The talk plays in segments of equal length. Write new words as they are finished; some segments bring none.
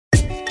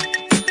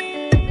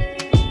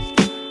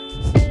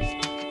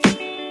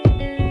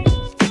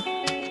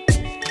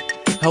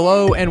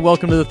Hello and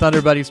welcome to the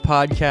Thunder Buddies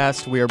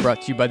podcast. We are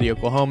brought to you by the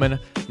Oklahoman.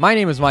 My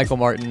name is Michael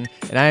Martin,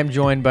 and I am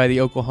joined by the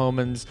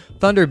Oklahoman's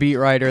Thunder beat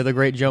writer, the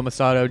great Joe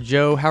Masato.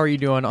 Joe, how are you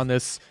doing on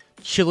this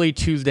chilly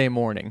Tuesday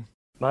morning?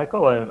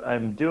 Michael,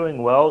 I'm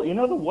doing well. You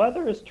know, the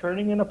weather is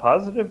turning in a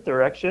positive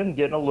direction,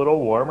 getting a little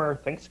warmer.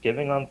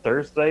 Thanksgiving on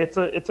Thursday. It's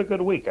a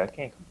good week. I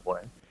can't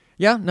complain.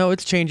 Yeah, no,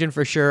 it's changing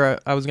for sure.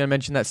 I was going to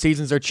mention that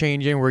seasons are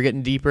changing. We're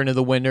getting deeper into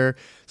the winter,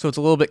 so it's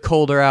a little bit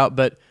colder out,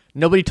 but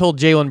nobody told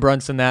Jalen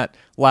Brunson that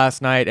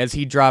last night as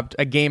he dropped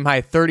a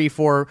game-high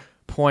 34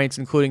 points,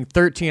 including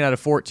 13 out of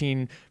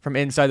 14 from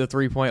inside the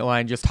three-point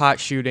line, just hot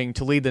shooting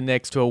to lead the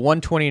Knicks to a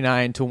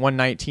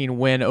 129-119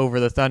 win over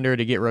the Thunder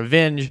to get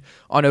revenge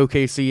on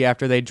OKC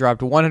after they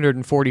dropped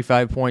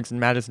 145 points in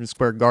Madison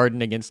Square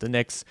Garden against the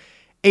Knicks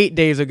 8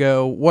 days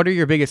ago. What are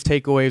your biggest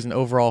takeaways and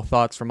overall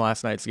thoughts from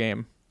last night's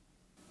game?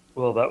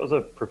 Well, that was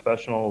a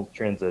professional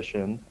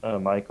transition,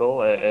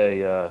 Michael.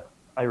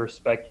 I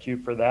respect you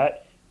for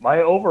that.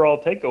 My overall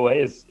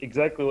takeaway is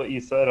exactly what you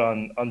said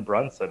on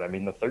Brunson. I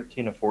mean, the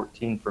 13 of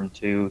 14 from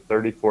two,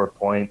 34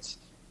 points.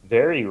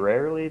 Very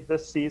rarely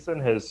this season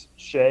has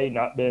Shai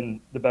not been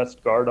the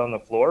best guard on the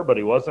floor, but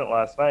he wasn't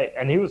last night,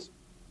 and he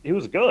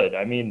was good.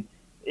 I mean,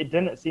 it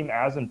didn't seem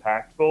as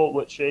impactful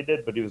what Shai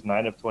did, but he was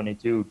 9 of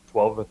 22,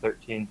 12 of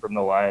 13 from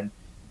the line,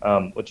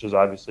 which is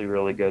obviously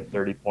really good,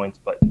 30 points.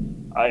 But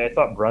I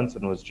thought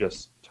Brunson was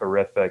just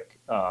terrific,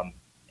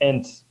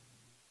 and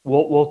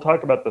We'll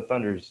talk about the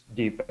Thunder's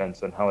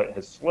defense and how it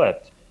has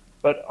slipped,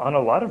 but on a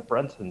lot of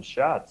Brunson's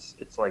shots,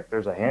 it's like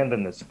there's a hand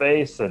in his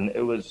face, and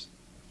it was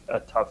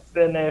a tough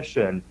finish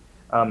and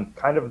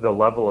kind of the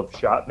level of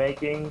shot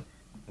making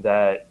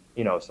that,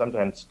 you know,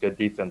 sometimes good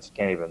defense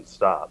can't even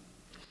stop.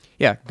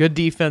 Yeah, good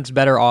defense,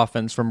 better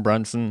offense from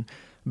Brunson,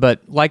 but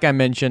like I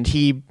mentioned,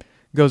 he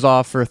goes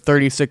off for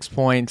 36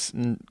 points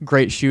and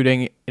great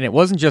shooting, and it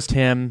wasn't just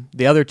him.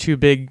 The other two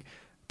big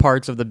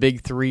parts of the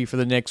big three for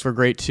the Knicks were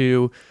great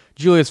too.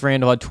 Julius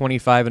Randle had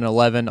 25 and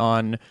 11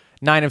 on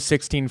 9 of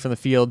 16 from the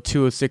field,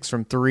 2 of 6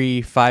 from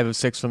 3, 5 of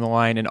 6 from the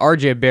line. And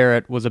RJ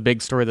Barrett was a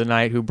big story of the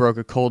night, who broke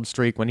a cold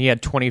streak when he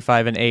had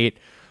 25 and 8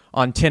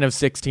 on 10 of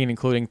 16,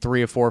 including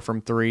 3 of 4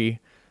 from 3.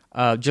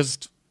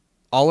 Just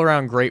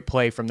all-around great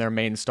play from their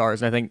main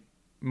stars. And I think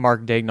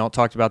Mark Daigneault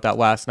talked about that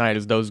last night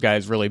as those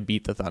guys really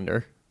beat the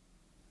Thunder.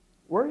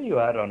 Where are you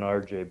at on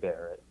RJ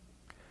Barrett?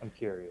 I'm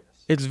curious.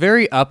 It's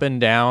very up and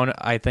down.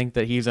 I think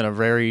that he's in a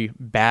very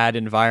bad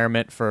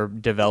environment for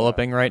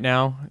developing right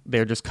now.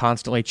 They're just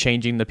constantly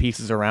changing the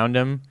pieces around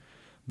him.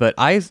 But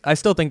I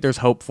still think there's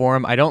hope for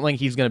him. I don't think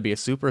he's going to be a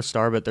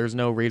superstar, but there's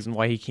no reason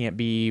why he can't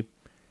be,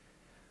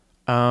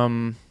 I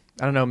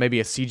don't know, maybe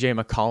a CJ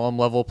McCollum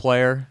level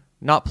player.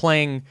 Not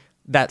playing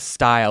that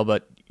style,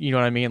 but you know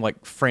what I mean?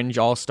 Like fringe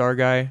all-star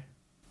guy.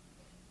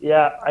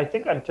 Yeah, I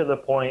think I'm to the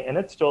point, and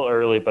it's still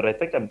early, but I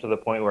think I'm to the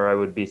point where I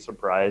would be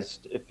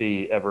surprised if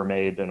he ever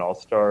made an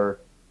all-star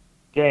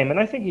game. And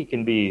I think he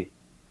can be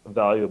a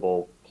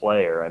valuable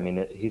player. I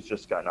mean, he's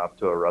just gotten off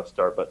to a rough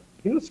start, but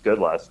he was good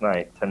last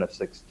night, 10 of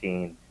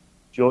 16.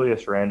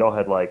 Julius Randle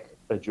had like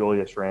a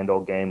Julius Randle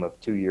game of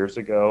 2 years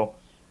ago,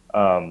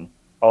 all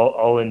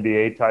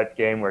NBA type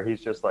game where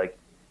he's just like,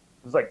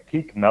 it was like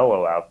peak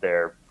Melo out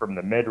there from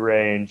the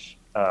mid-range,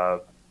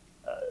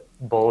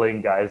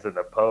 bullying guys in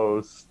the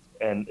post.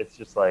 And it's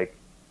just like,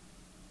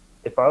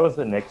 if I was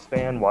a Knicks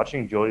fan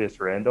watching Julius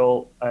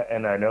Randle,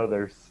 and I know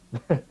there's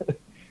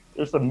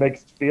some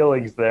mixed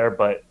feelings there,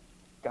 but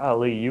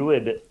golly,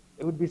 it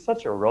would be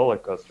such a roller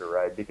coaster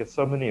ride because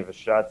so many of his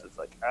shots, it's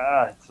like,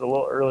 it's a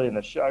little early in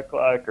the shot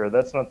clock, or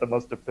that's not the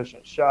most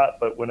efficient shot,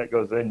 but when it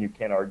goes in, you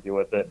can't argue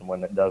with it, and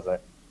when it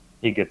doesn't,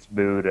 he gets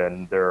booed,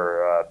 and there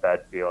are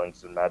bad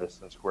feelings in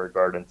Madison Square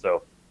Garden.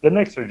 So the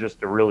Knicks are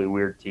just a really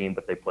weird team,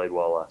 but they played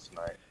well last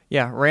night.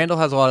 Yeah, Randall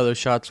has a lot of those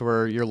shots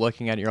where you're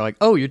looking at it, you're like,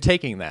 oh, you're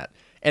taking that.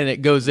 And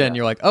it goes in,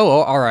 you're like,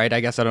 oh, all right, I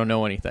guess I don't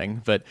know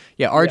anything. But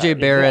yeah, RJ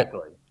Barrett,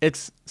 exactly.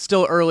 It's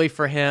still early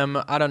for him.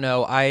 I don't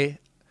know. I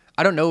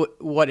don't know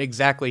what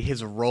exactly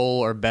his role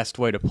or best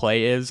way to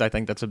play is. I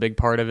think that's a big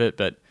part of it,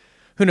 but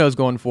who knows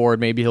going forward.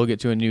 Maybe he'll get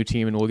to a new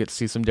team and we'll get to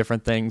see some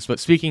different things. But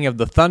speaking of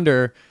the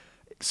Thunder,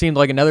 seemed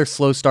like another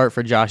slow start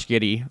for Josh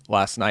Giddey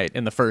last night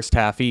in the first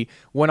half. He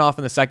went off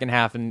in the second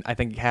half and I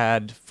think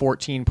had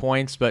 14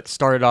 points, but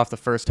started off the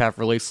first half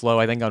really slow,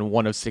 I think on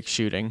 1 of 6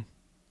 shooting.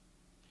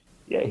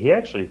 Yeah, he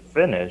actually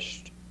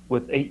finished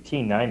with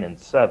 18, 9, and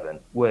 7,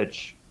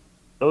 which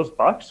those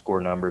box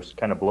score numbers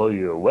kind of blow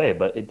you away,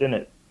 but it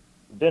didn't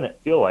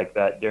feel like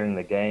that during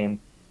the game.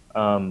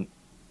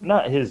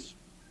 Not his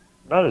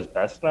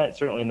best night,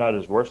 certainly not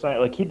his worst night.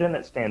 Like, he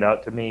didn't stand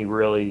out to me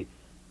really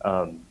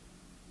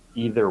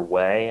either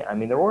way. I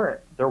mean, there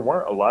weren't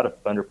a lot of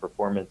Thunder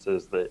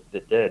performances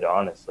that did,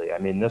 honestly. I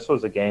mean, this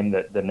was a game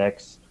that the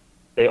Knicks,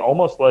 they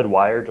almost led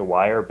wire to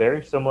wire,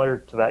 very similar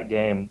to that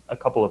game a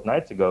couple of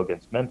nights ago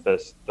against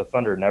Memphis. The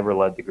Thunder never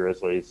led the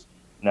Grizzlies,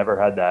 never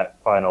had that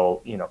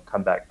final,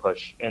 comeback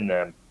push in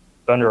them.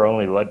 Thunder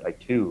only led by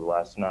 2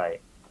 last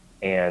night.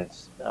 And,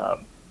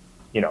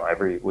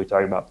 we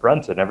talk about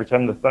Brunson. Every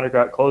time the Thunder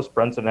got close,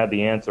 Brunson had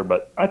the answer.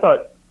 But I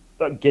thought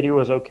Giddey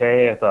was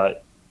okay. I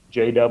thought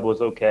J-Dub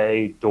was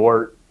okay.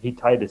 Dort, he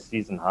tied his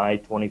season high,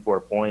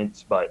 24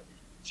 points, but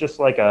it's just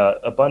like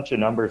a bunch of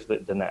numbers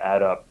that didn't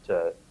add up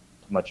to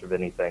much of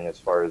anything as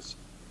far as,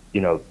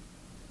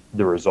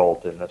 the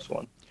result in this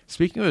one.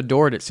 Speaking of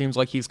Dort, it seems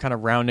like he's kind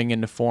of rounding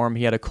into form.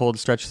 He had a cold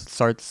stretch to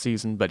start the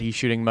season, but he's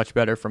shooting much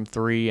better from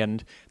three,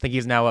 and I think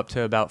he's now up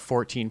to about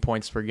 14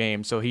 points per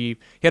game. So he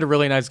had a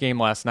really nice game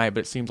last night,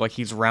 but it seems like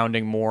he's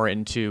rounding more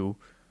into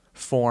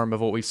form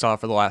of what we saw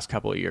for the last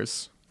couple of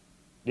years.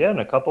 Yeah, and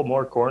a couple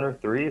more corner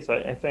threes.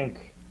 I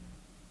think,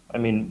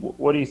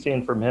 what are you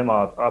seeing from him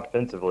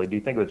offensively? Do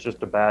you think it was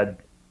just a bad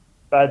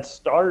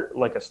start,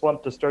 like a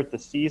slump to start the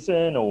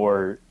season,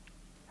 or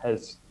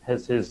has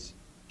his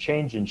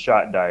change in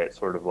shot diet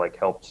sort of like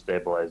helped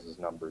stabilize his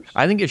numbers?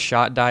 I think his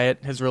shot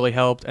diet has really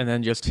helped, and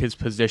then just his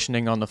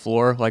positioning on the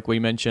floor, like we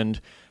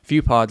mentioned a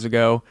few pods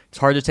ago. It's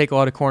hard to take a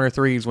lot of corner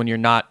threes when you're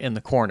not in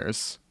the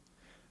corners.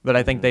 But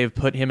I think they've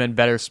put him in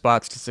better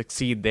spots to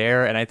succeed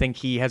there, and I think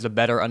he has a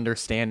better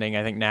understanding,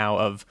 I think, now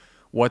of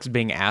what's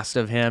being asked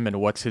of him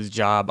and what's his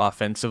job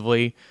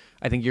offensively.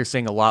 I think you're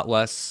seeing a lot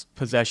less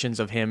possessions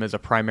of him as a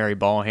primary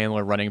ball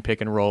handler running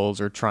pick and rolls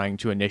or trying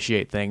to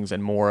initiate things,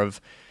 and more of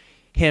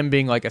him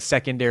being like a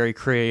secondary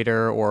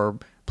creator or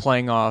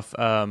playing off,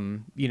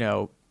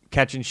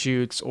 catch and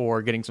shoots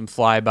or getting some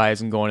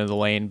flybys and going to the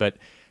lane. But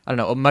I don't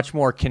know, much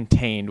more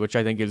contained, which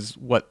I think is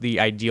what the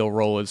ideal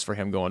role is for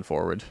him going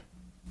forward.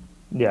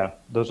 Yeah,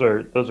 those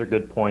are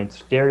good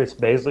points. Darius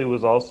Bazley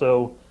was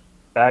also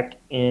back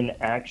in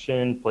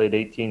action, played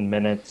 18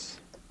 minutes.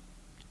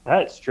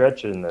 That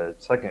stretch in the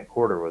second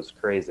quarter was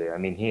crazy. I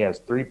mean, he has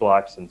 3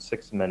 blocks in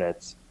 6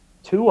 minutes,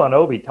 2 on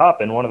Obi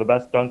Toppin, one of the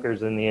best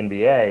dunkers in the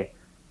NBA,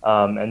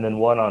 and then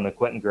 1 on a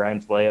Quentin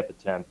Grimes layup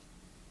attempt.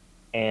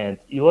 And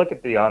you look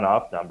at the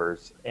on-off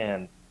numbers,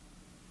 and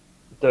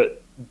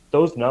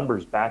those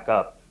numbers back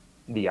up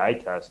the eye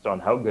test on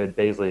how good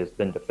Bazley has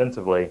been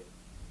defensively.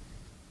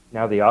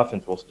 Now the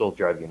offense will still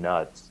drive you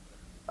nuts.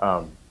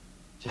 And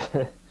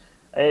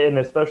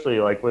especially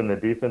like when the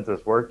defense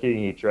is working,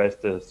 he tries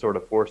to sort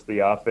of force the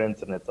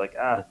offense, and it's like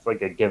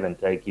a give and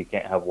take. You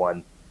can't have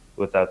one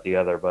without the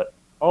other. But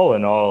all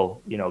in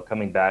all,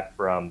 coming back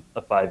from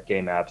a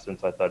 5-game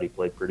absence, I thought he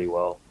played pretty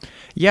well.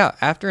 Yeah,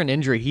 after an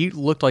injury, he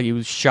looked like he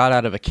was shot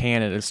out of a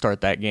cannon to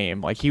start that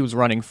game. Like, he was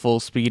running full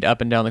speed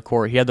up and down the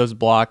court. He had those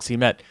blocks. He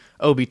met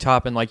Obi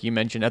Toppin, like you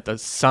mentioned, at the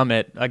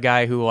Summit, a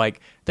guy who, I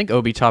think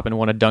Obi Toppin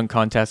won a dunk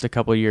contest a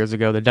couple of years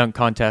ago. The dunk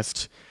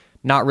contest,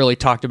 not really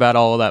talked about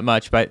all that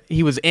much, but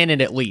he was in it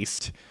at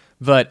least.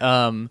 But,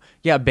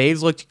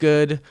 Baze looked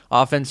good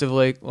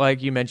offensively.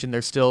 Like you mentioned,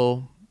 there's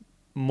still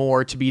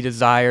more to be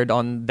desired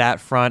on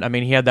that front. I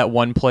mean, he had that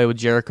one play with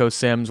Jericho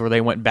Sims where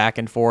they went back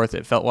and forth.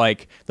 It felt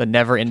like the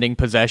never-ending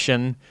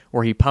possession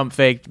where he pump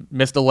faked,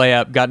 missed a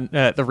layup,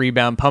 got the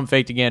rebound, pump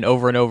faked again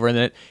over and over, and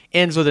then it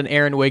ends with an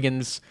Aaron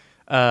Wiggins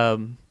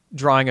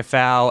drawing a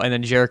foul, and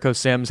then Jericho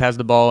Sims has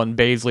the ball and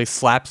Bazley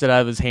slaps it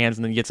out of his hands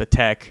and then gets a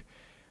tech.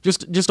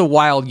 Just a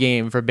wild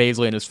game for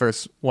Bazley in his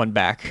first one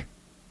back.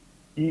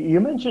 You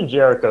mentioned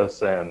Jericho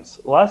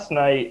Sims. Last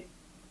night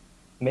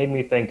made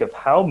me think of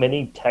how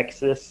many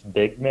Texas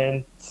big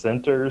men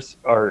centers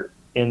are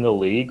in the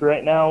league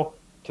right now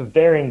to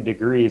varying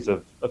degrees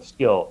of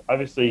skill.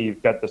 Obviously,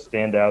 you've got the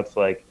standouts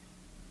like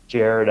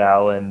Jared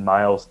Allen,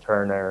 Miles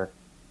Turner,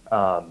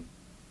 but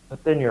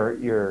then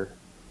you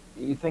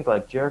think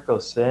like Jericho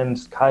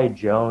Sims, Kai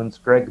Jones,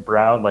 Greg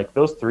Brown, like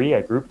those three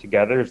I grouped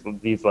together as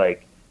these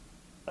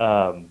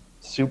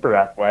super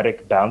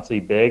athletic,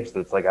 bouncy bigs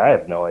that's like I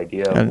have no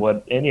idea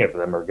what any of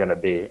them are going to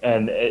be.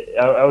 And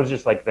I was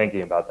just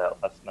thinking about that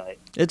last night.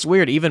 It's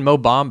weird. Even Mo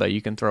Bamba you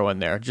can throw in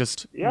there.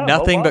 Just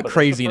nothing but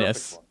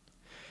craziness.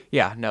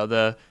 Yeah, no,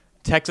 the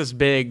Texas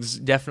bigs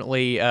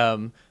definitely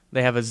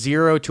they have a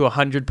 0 to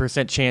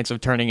 100% chance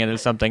of turning into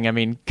something. I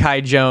mean,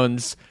 Kai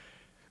Jones,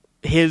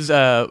 his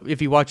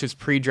if you watch his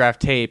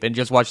pre-draft tape and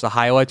just watch the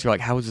highlights, you're like,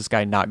 how is this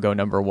guy not go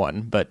number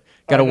 1? But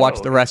got to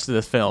watch the rest of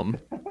the film.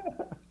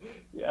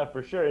 Yeah,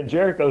 for sure. And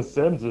Jericho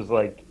Sims is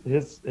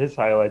his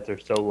highlights are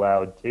so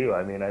loud too.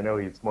 I mean, I know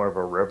he's more of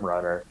a rim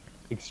runner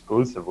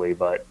exclusively,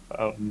 but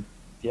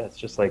it's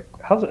just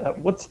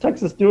what's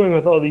Texas doing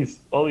with all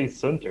these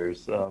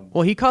centers?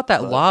 Well, he caught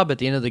that lob at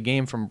the end of the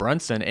game from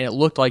Brunson, and it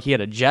looked like he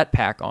had a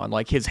jetpack on,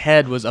 like his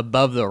head was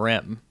above the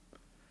rim.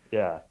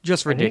 Yeah,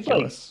 just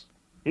ridiculous.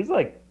 He's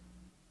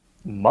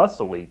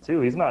muscly too.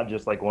 He's not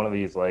just one of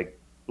these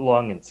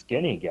long and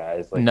skinny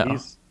guys. No.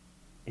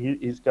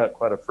 He's got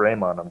quite a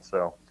frame on him.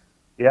 So.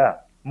 Yeah,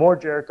 more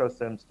Jericho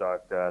Sims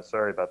talk.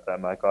 Sorry about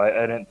that, Michael. I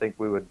didn't think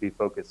we would be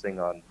focusing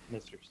on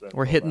Mr. Sims.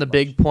 We're hitting the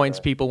big points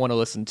people want to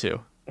listen to.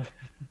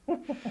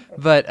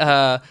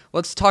 But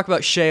let's talk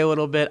about Shai a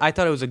little bit. I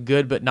thought it was a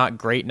good but not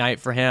great night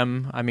for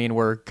him. I mean,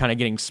 we're kind of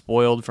getting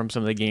spoiled from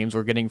some of the games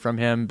we're getting from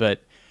him,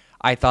 but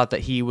I thought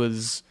that he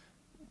was,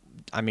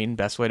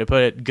 best way to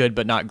put it, good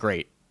but not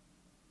great.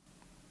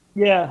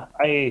 Yeah,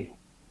 I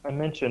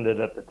mentioned it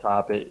at the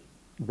top.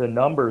 The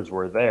numbers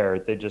were there.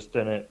 They just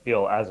didn't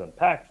feel as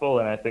impactful,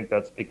 and I think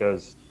that's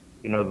because,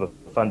 the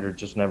Thunder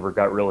just never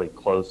got really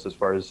close as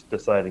far as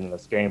deciding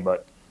this game.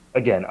 But,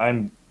 again,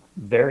 I'm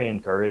very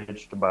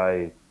encouraged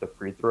by the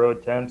free throw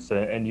attempts.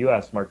 And you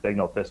asked Mark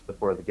Daigneault this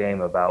before the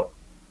game about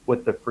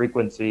with the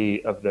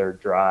frequency of their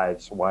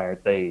drives, why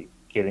aren't they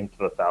getting to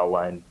the foul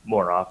line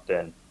more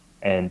often?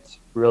 And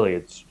really,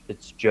 it's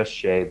just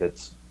Shea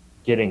that's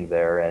getting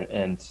there,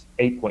 and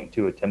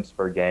 8.2 attempts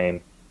per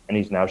game, and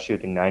he's now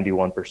shooting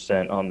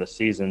 91% on the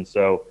season.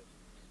 So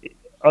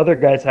other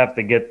guys have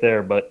to get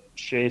there, but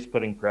Shea's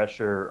putting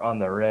pressure on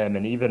the rim,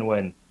 and even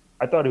when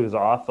I thought he was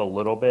off a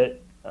little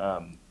bit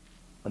on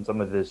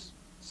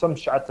some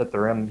shots at the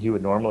rim he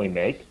would normally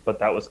make, but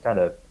that was kind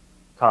of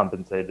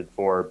compensated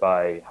for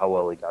by how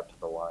well he got to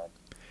the line.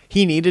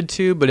 He needed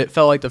to, but it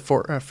felt like the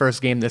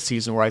first game this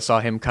season where I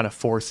saw him kind of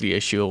force the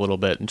issue a little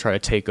bit and try to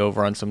take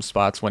over on some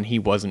spots when he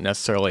wasn't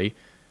necessarily,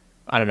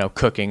 I don't know,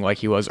 cooking like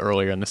he was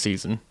earlier in the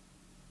season.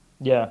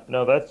 Yeah,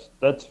 no,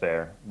 that's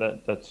fair.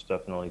 That's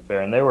definitely fair.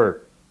 And they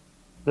were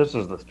this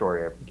is the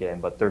story of the game,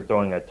 but they're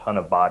throwing a ton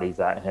of bodies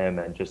at him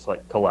and just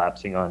like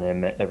collapsing on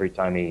him every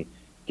time he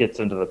gets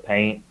into the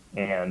paint.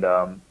 And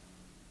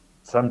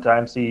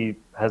sometimes he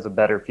has a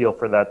better feel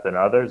for that than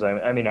others.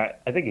 I mean, I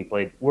think he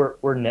played. We're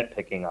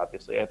nitpicking,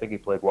 obviously. I think he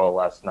played well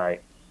last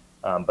night,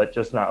 but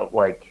just not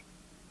like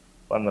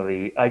one of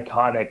the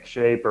iconic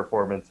Shea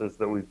performances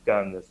that we've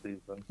gotten this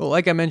season. Well,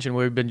 like I mentioned,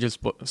 we've been just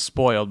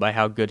spoiled by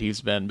how good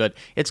he's been, but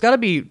it's got to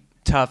be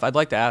tough. I'd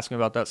like to ask him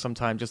about that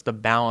sometime, just the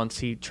balance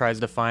he tries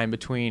to find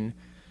between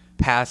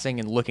passing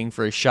and looking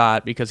for a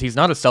shot, because he's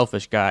not a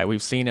selfish guy.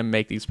 We've seen him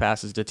make these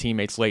passes to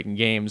teammates late in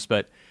games,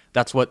 but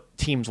that's what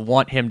teams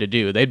want him to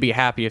do. They'd be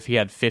happy if he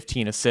had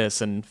 15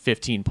 assists and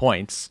 15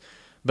 points,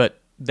 but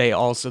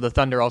the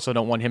Thunder also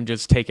don't want him to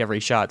just take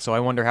every shot. So I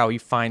wonder how he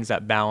finds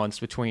that balance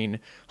between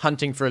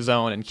hunting for his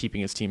own and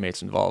keeping his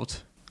teammates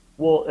involved.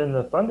 Well, and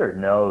the Thunder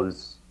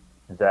knows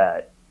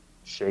that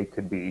Shea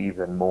could be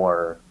even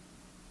more,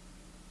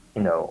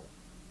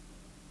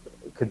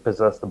 could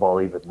possess the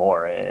ball even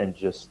more and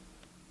just,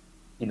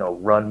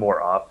 run more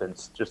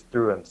offense just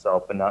through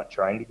himself and not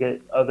trying to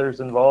get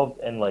others involved.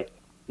 And like,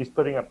 he's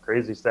putting up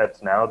crazy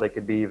stats now. They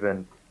could be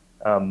even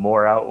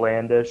more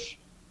outlandish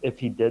if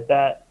he did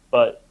that.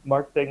 But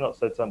Mark Daigneault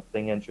said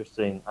something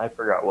interesting. I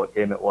forgot what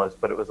game it was,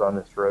 but it was on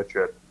this road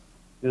trip.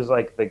 He was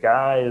like, the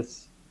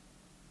guys,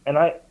 and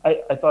I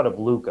thought of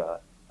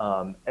Luka,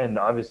 and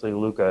obviously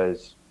Luka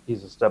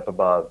he's a step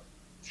above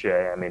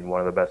Shea. I mean, one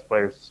of the best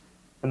players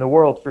in the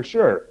world for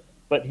sure.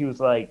 But he was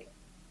like,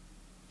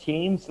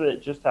 teams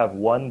that just have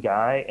one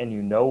guy and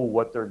you know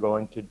what they're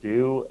going to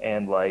do,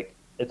 and like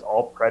it's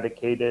all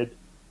predicated,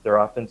 their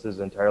offense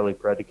is entirely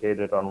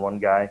predicated on one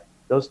guy.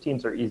 Those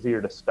teams are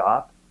easier to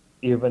stop,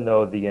 even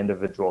though the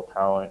individual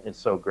talent is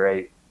so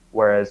great.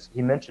 Whereas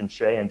he mentioned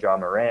Shea and John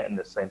Morant in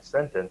the same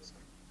sentence.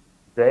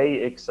 They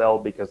excel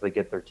because they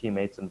get their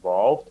teammates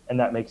involved, and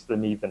that makes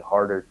them even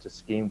harder to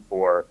scheme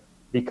for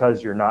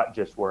because you're not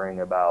just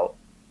worrying about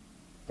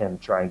him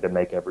trying to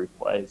make every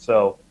play.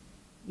 So,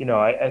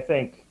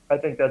 I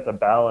think that's a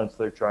balance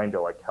they're trying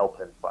to like help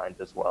him find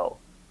as well.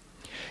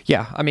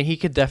 Yeah, I mean, he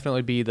could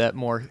definitely be that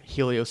more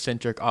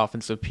heliocentric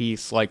offensive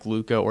piece like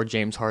Luka or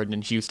James Harden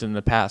in Houston in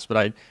the past, but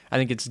I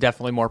think it's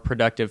definitely more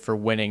productive for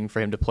winning for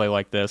him to play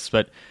like this.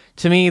 But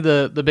to me,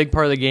 the big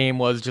part of the game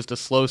was just a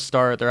slow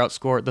start.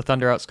 The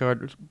Thunder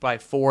outscored by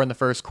 4 in the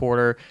first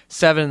quarter,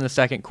 7 in the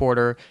second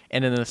quarter,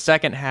 and in the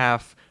second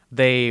half,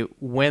 they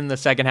win the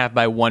second half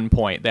by 1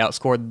 point. They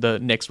outscored the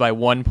Knicks by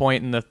 1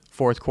 point in the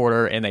fourth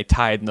quarter, and they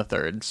tied in the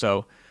third.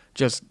 So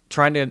just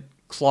trying to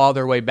claw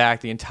their way back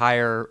the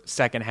entire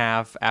second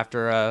half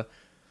after a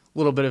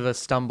little bit of a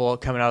stumble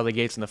coming out of the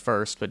gates in the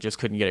first, but just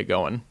couldn't get it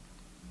going.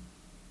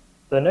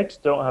 The Knicks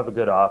don't have a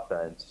good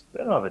offense.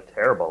 They don't have a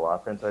terrible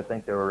offense. I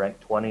think they were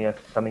ranked 20th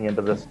coming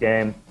into this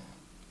game.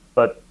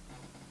 But,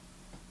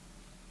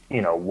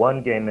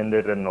 one game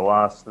ended in a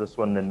loss. This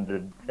one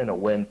ended in a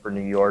win for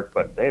New York,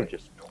 but they've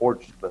just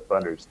torched the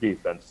Thunder's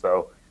defense.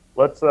 So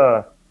let's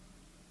I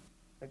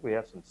think we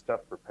have some stuff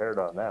prepared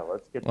on that.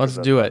 Let's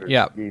do it.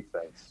 Yeah.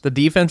 Defense. The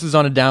defense is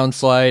on a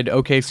downslide.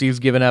 OKC's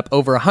given up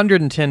over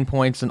 110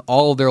 points in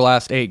all of their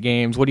last 8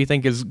 games. What do you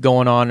think is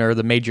going on, or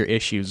the major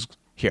issues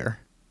here?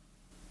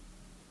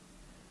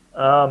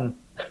 I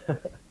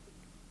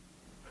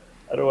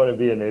don't want to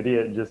be an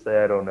idiot and just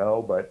say I don't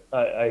know, but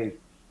I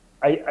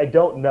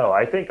don't know.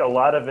 I think a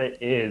lot of it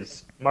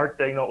is Mark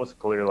Daigneault was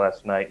clear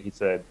last night. He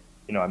said,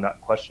 I'm not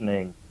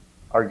questioning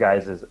our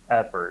guys'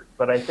 effort,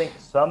 but I think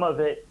some of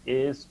it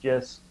is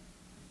just,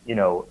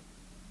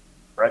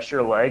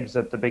 fresher legs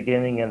at the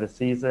beginning of the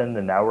season,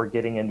 and now we're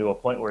getting into a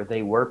point where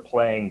they were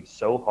playing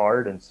so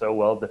hard and so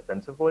well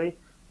defensively,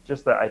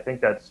 just that I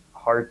think that's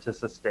hard to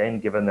sustain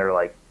given their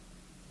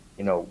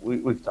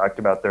we've talked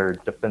about their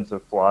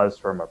defensive flaws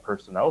from a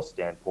personnel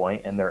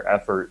standpoint, and their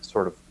effort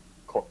sort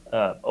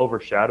of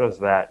overshadows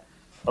that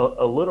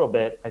a little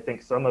bit. I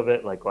think some of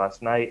it, like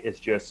last night, is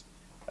just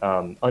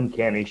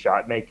uncanny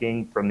shot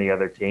making from the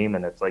other team,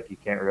 and it's like you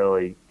can't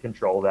really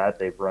control that.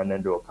 They've run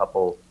into a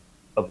couple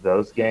of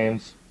those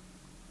games.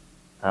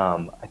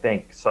 I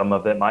think some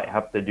of it might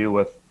have to do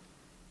with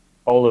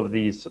all of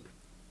these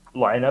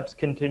lineups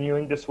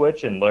continuing to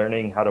switch and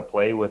learning how to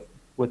play with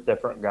with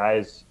different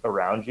guys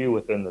around you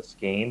within the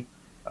scheme.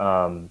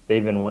 They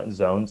even went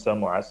zone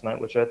some last night,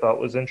 which I thought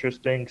was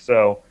interesting.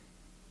 So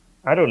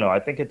I don't know. I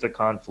think it's a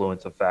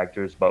confluence of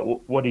factors, but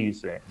what are you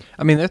saying?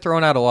 I mean, they're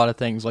throwing out a lot of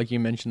things. Like you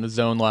mentioned, the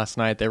zone last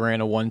night. They ran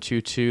a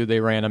 1-2-2.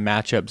 They ran a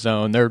matchup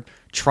zone. They're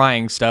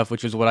trying stuff,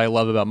 which is what I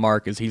love about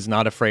Mark, is he's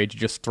not afraid to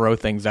just throw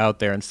things out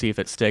there and see if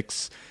it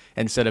sticks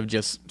instead of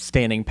just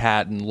standing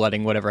pat and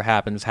letting whatever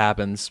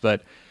happens.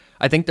 But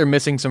I think they're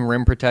missing some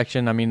rim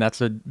protection. I mean, that's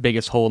the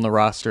biggest hole in the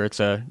roster. It's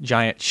a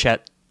giant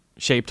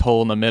Chet-shaped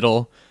hole in the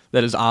middle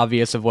that is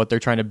obvious of what they're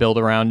trying to build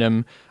around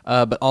him.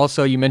 But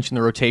also, you mentioned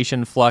the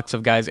rotation flux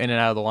of guys in and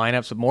out of the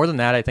lineups. But more than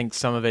that, I think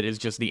some of it is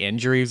just the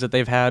injuries that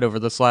they've had over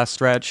this last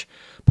stretch.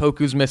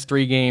 Poku's missed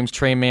 3 games.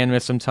 Trey Mann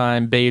missed some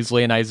time.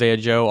 Baisley and Isaiah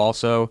Joe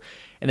also.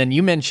 And then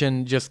you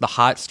mentioned just the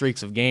hot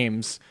streaks of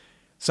games.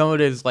 Some of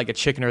it is like a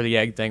chicken or the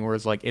egg thing, where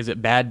it's like, is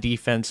it bad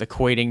defense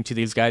equating to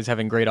these guys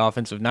having great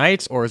offensive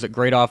nights, or is it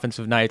great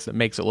offensive nights that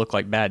makes it look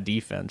like bad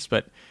defense?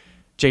 But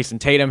Jason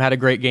Tatum had a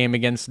great game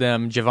against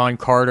them. Javon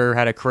Carter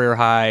had a career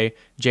high.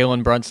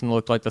 Jalen Brunson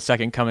looked like the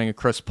second coming of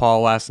Chris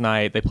Paul last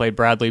night. They played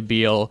Bradley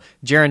Beal.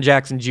 Jaren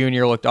Jackson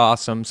Jr. looked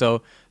awesome.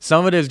 So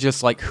some of it is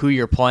just like who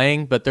you're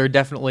playing, but there are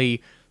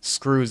definitely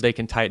screws they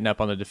can tighten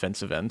up on the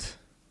defensive end.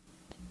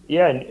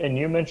 Yeah, and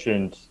you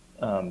mentioned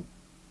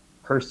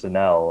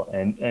personnel,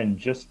 and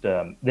just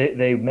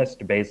they missed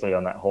Baisley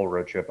on that whole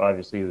road trip.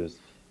 Obviously, he was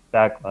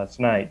back last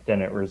night,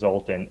 didn't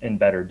result in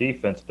better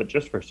defense. But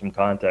just for some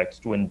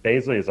context, when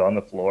Baisley is on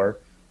the floor,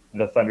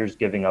 the Thunder's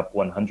giving up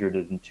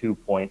 102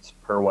 points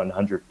per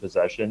 100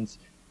 possessions.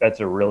 That's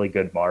a really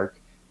good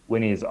mark.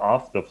 When he's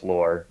off the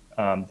floor,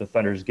 the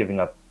Thunder's giving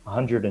up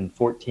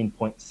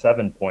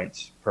 114.7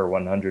 points per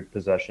 100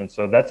 possessions.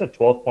 So that's a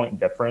 12-point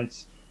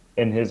difference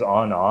in his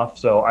on-off.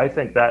 So I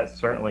think that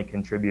certainly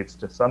contributes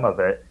to some of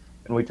it.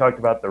 And we talked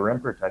about the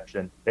rim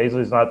protection.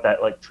 Baisley's not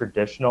that like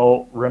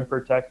traditional rim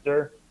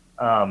protector.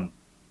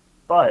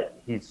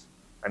 But he's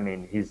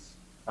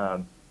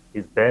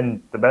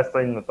been the best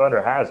thing the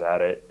Thunder has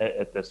at it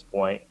at this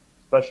point,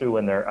 especially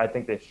when I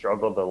think they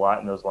struggled a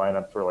lot in those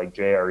lineups where like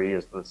JRE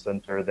is the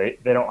center. They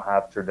don't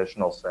have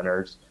traditional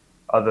centers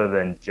other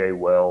than Jay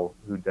Will,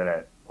 who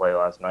didn't play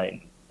last night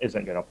and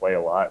isn't going to play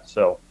a lot.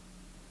 So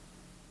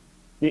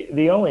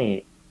the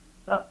only,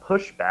 not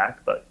pushback,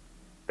 but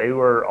they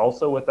were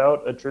also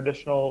without a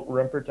traditional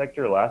rim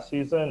protector last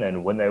season,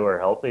 and when they were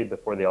healthy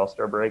before the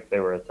All-Star break, they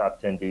were a top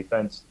 10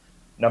 defense,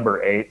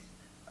 number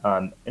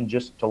 8th. And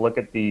just to look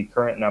at the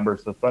current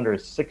numbers, the Thunder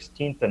is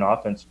 16th in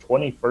offense,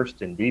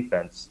 21st in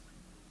defense.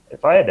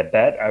 If I had to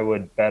bet, I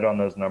would bet on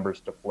those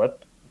numbers to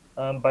flip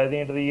by the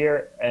end of the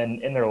year.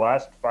 And in their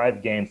last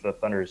 5 games, the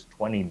Thunder is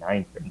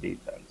 29th in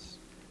defense.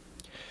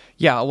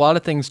 Yeah, a lot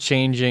of things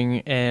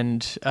changing,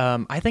 and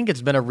I think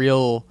it's been a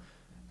real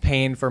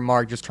pain for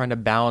Mark just trying to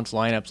balance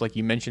lineups. Like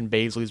you mentioned,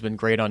 Baisley's been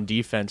great on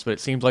defense, but it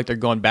seems like they're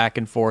going back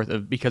and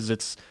forth because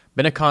it's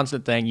been a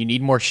constant thing. You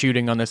need more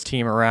shooting on this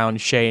team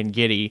around Shea and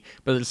Giddey,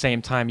 but at the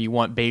same time, you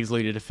want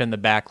Baisley to defend the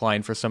back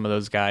line for some of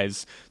those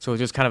guys. So it's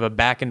just kind of a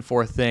back and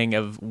forth thing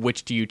of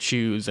which do you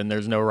choose, and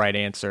there's no right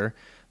answer.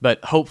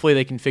 But hopefully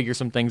they can figure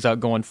some things out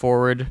going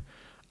forward.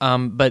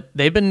 But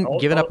they've been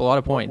giving up a lot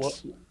of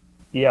points.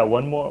 Yeah,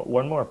 one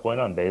more point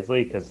on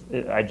Baisley, because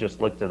I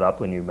just looked it up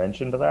when you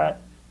mentioned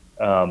that.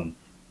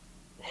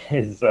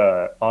 His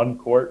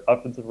on-court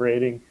offensive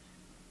rating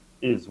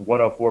is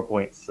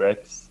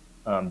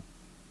 104.6.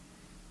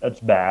 That's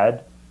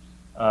bad.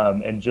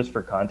 And just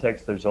for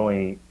context, there's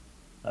only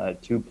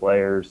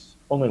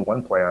only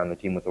one player on the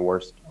team with the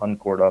worst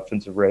on-court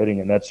offensive rating,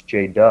 and that's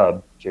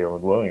J-Dub,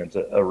 Jalen Williams,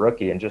 a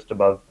rookie, and just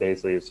above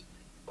Baisley is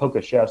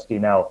Pokusevski.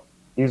 Now,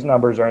 these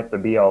numbers aren't the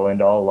be-all,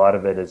 end-all. A lot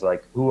of it is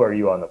like, who are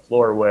you on the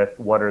floor with?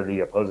 What are the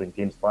opposing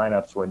team's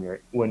lineups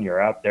when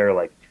you're out there?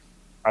 Like,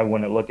 I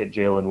wouldn't look at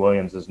Jalen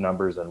Williams'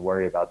 numbers and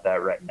worry about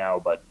that right now,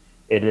 but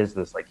it is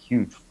this like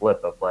huge flip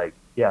of like,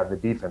 yeah, the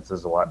defense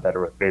is a lot better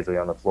with Baisley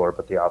on the floor,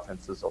 but the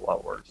offense is a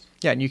lot worse.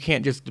 Yeah, and you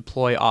can't just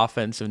deploy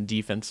offensive and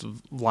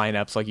defensive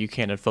lineups like you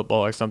can in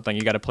football or something.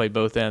 You got to play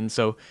both ends.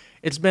 So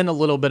it's been a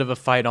little bit of a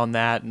fight on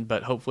that,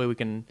 but hopefully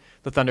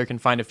the Thunder can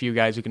find a few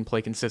guys who can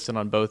play consistent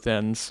on both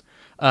ends.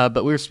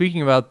 But we were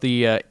speaking about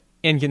the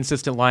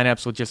inconsistent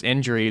lineups with just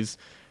injuries.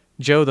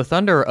 Joe, the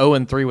Thunder are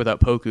 0-3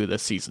 without Poku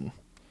this season.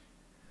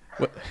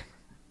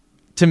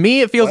 To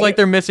me, it feels like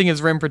they're missing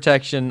his rim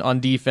protection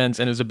on defense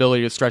and his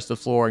ability to stretch the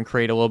floor and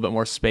create a little bit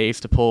more space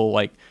to pull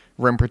like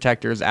rim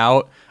protectors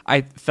out.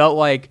 I felt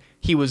like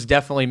he was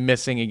definitely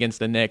missing against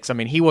the Knicks. I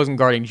mean, he wasn't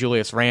guarding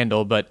Julius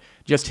Randle, but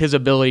just his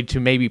ability to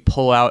maybe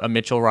pull out a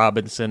Mitchell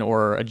Robinson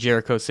or a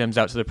Jericho Sims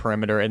out to the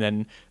perimeter and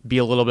then be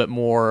a little bit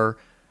more,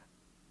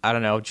 I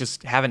don't know,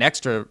 just have an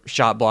extra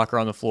shot blocker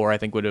on the floor, I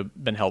think would have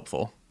been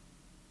helpful.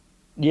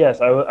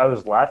 Yes, I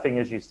was laughing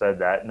as you said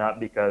that, not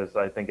because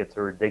I think it's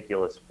a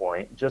ridiculous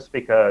point, just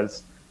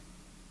because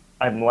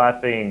I'm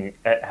laughing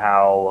at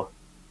how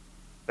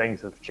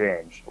things have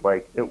changed.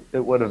 Like, it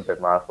would have been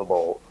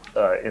laughable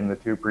in the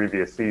 2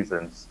 previous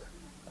seasons.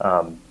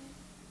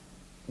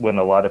 when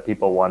a lot of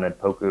people wanted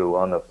Poku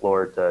on the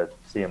floor to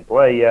see him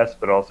play, yes,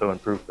 but also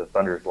improve the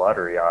Thunder's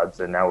lottery odds.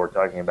 And now we're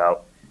talking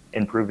about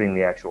improving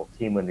the actual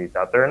team when he's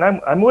out there.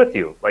 And I'm with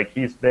you. Like,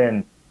 he's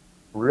been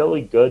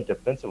really good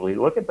defensively.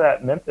 Look at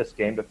that Memphis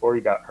game before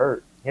he got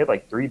hurt. He had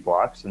like 3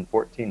 blocks in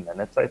 14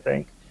 minutes, I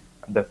think,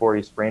 before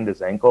he sprained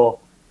his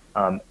ankle.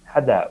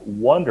 Had that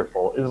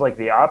wonderful, it was like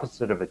the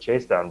opposite of a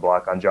chase down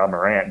block on John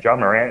Morant. John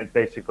Morant is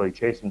basically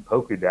chasing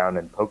Poku down,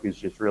 and Poku's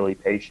just really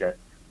patient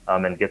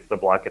and gets the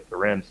block at the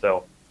rim.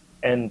 So,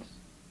 and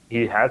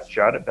he has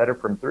shot it better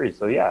from 3.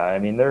 So yeah, I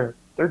mean, they're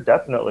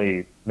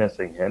definitely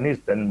missing him. He's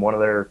been one of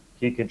their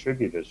key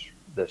contributors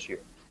this year.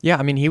 Yeah,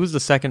 I mean, he was the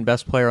second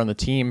best player on the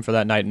team for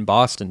that night in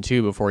Boston,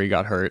 too, before he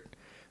got hurt.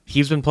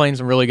 He's been playing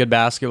some really good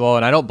basketball,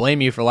 and I don't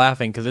blame you for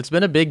laughing, because it's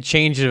been a big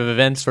change of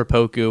events for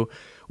Poku,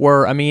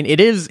 where, I mean,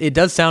 it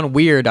does sound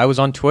weird. I was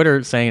on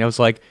Twitter saying, I was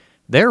like,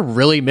 they're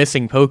really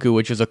missing Poku,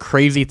 which is a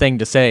crazy thing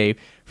to say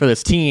for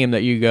this team,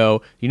 that you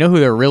go, you know who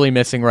they're really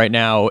missing right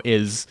now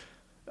is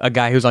a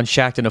guy who's on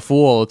Shaqtin' a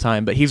Fool all the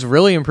time, but he's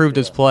really improved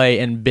his play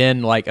and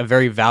been like a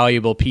very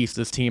valuable piece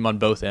to this team on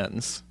both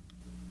ends.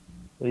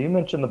 Well, you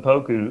mentioned the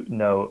Poku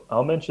note.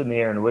 I'll mention the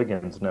Aaron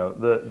Wiggins note.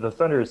 The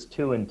Thunder is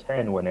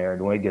 2-10 when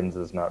Aaron Wiggins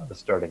is not the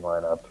starting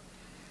lineup.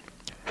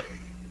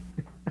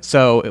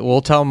 So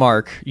we'll tell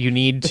Mark, you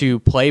need to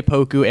play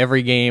Poku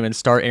every game and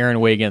start Aaron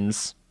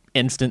Wiggins.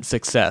 Instant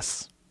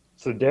success.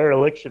 So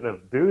dereliction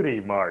of duty,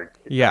 Mark.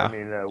 Yeah. I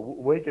mean,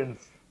 Wiggins.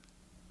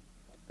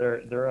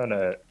 They're on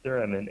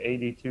an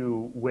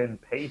 82 win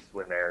pace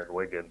when Aaron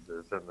Wiggins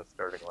is in the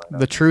starting lineup.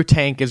 The true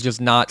tank is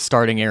just not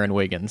starting Aaron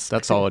Wiggins.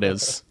 That's all it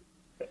is.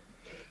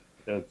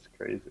 That's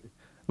crazy.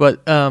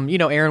 But,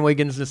 Aaron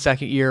Wiggins in the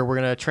second year, we're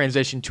going to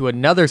transition to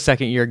another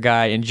second-year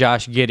guy in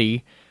Josh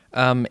Giddey.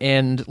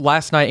 And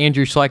last night,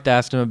 Andrew Schlecht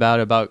asked him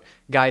about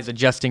guys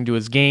adjusting to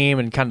his game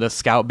and kind of the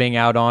scout being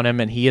out on him,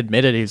 and he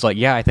admitted, he's like,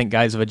 yeah, I think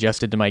guys have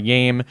adjusted to my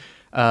game.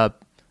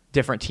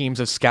 Different teams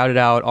have scouted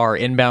out our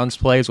inbounds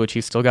plays, which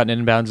he still got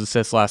an inbounds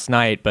assist last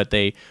night, but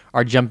they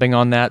are jumping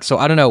on that. So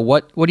I don't know,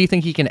 what do you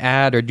think he can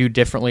add or do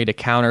differently to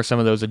counter some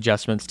of those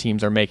adjustments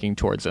teams are making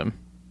towards him?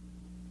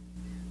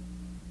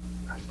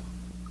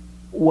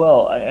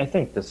 Well, I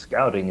think the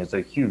scouting is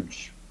a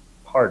huge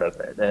part of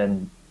it.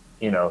 And,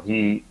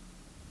 he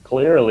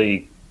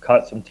clearly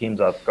caught some teams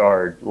off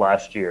guard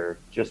last year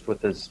just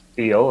with his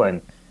feel.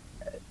 And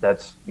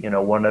that's,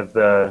 one of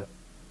the,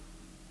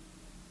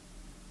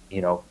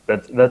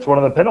 that's one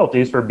of the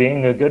penalties for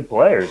being a good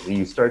player.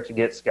 You start to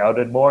get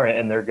scouted more,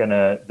 and they're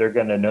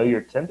gonna know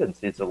your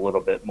tendencies a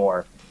little bit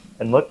more.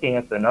 And looking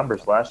at the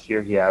numbers last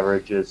year, he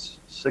averages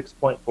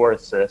 6.4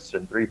 assists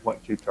and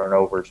 3.2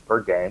 turnovers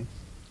per game.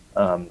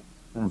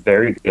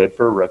 Very good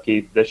for a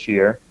rookie this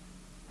year.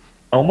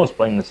 Almost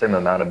playing the same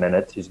amount of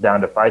minutes. He's down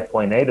to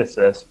 5.8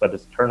 assists, but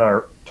his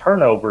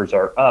turnovers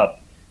are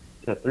up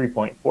to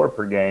 3.4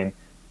 per game.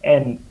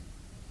 And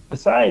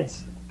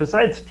besides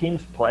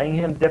teams playing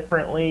him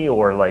differently,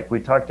 or like we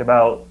talked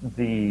about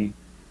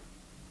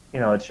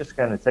it's just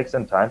going to take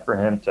some time for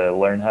him to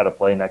learn how to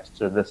play next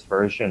to this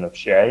version of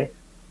Shea.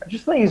 I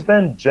just think he's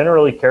been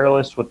generally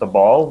careless with the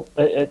ball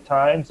at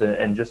times,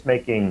 and just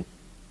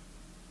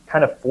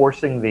kind of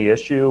forcing the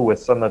issue with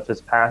some of his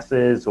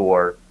passes,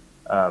 or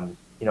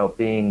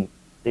being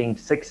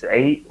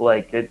 6'8",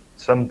 like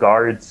some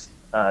guards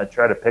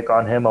try to pick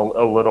on him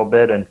a little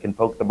bit and can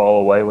poke the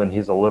ball away when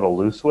he's a little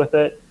loose with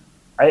it.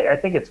 I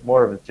think it's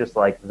more of just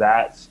like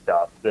that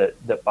stuff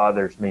that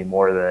bothers me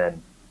more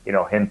than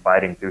him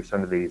fighting through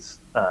some of these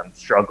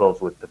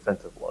struggles with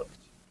defensive looks.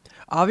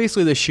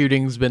 Obviously, the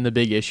shooting's been the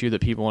big issue that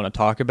people want to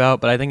talk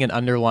about, but I think an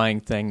underlying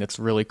thing that's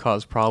really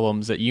caused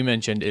problems that you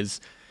mentioned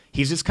is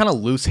he's just kind of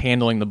loose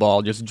handling the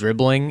ball, just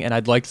dribbling, and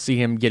I'd like to see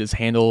him get his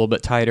handle a little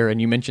bit tighter. And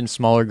you mentioned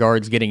smaller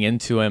guards getting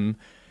into him,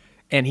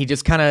 and he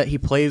just he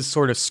plays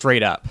sort of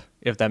straight up,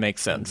 if that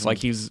makes sense. Mm-hmm. Like,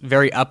 he's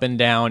very up and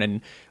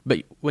down,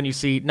 but when you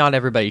see, not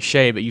everybody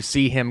Shea, but you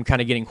see him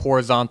kind of getting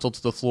horizontal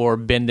to the floor,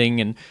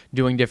 bending and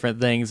doing different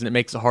things, and it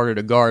makes it harder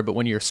to guard. But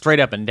when you're straight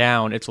up and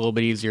down, it's a little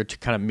bit easier to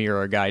kind of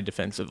mirror a guy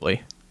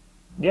defensively.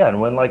 Yeah, and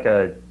when like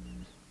a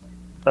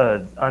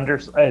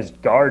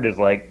undersized guard is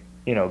like,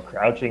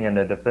 crouching in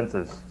a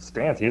defensive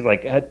stance, he's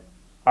like at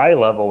eye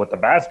level with the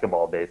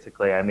basketball,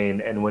 basically. I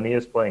mean, and when he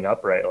is playing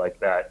upright like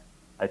that,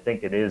 I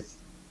think it is,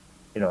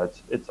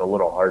 it's a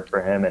little hard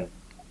for him. And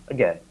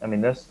again, I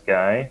mean, this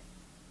guy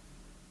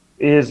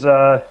is,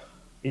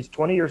 he's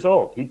 20 years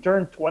old. He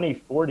turned 20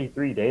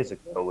 43 days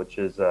ago, which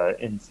is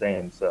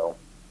insane. So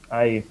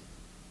I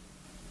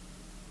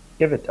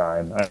give it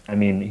time. I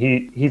mean,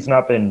 he's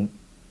not been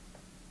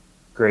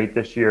great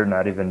this year,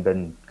 not even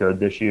been good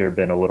this year,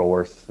 been a little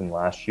worse than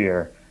last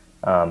year.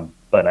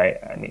 But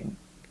I mean,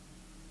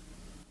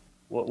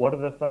 what do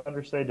the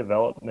Thunder say?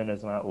 Development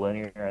is not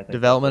linear. I think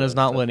development is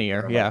not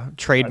linear. Yeah.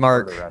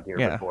 Trademark.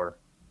 Yeah. Before.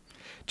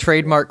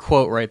 Trademark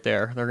quote right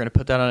there. They're going to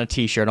put that on a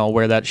t-shirt, and I'll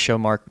wear that show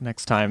mark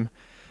next time.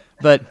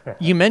 But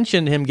you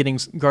mentioned him getting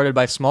guarded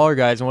by smaller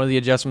guys, and one of the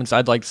adjustments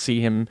I'd like to see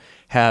him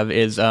have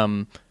is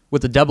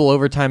with the double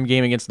overtime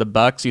game against the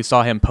Bucks, you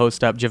saw him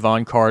post up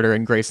Javon Carter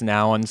and Grayson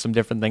Allen, some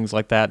different things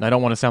like that. And I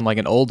don't want to sound like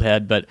an old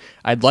head, but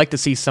I'd like to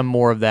see some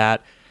more of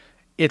that.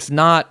 It's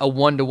not a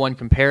one-to-one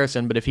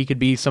comparison, but if he could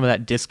be some of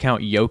that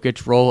discount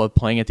Jokic role of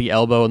playing at the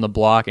elbow and the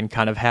block and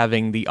kind of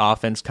having the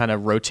offense kind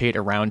of rotate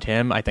around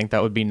him, I think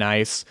that would be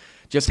nice.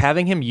 Just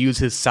having him use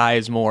his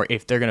size more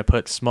if they're going to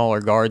put smaller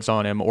guards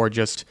on him or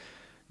just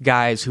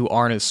guys who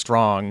aren't as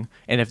strong.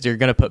 And if they're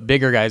going to put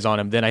bigger guys on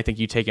him, then I think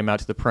you take him out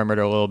to the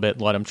perimeter a little bit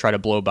and let him try to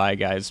blow by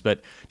guys.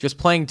 But just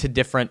playing to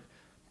different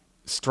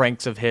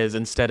strengths of his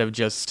instead of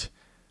just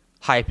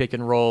high pick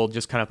and roll,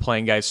 just kind of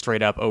playing guys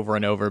straight up over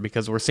and over,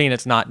 because we're seeing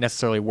it's not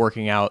necessarily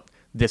working out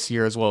this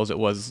year as well as it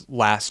was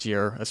last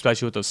year,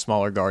 especially with those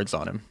smaller guards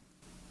on him.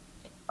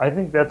 I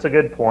think that's a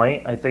good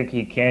point. I think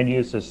he can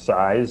use his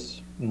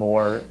size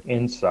more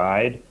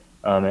inside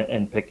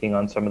and picking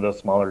on some of those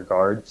smaller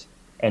guards.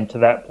 And to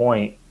that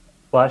point,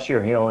 last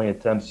year he only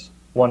attempts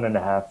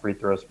 1.5 free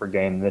throws per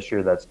game. This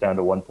year that's down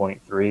to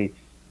 1.3.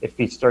 If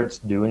he starts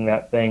doing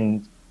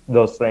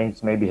those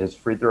things, maybe his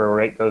free throw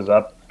rate goes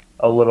up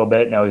a little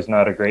bit. Now he's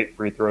not a great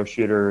free throw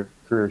shooter,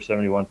 career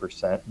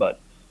 71%, but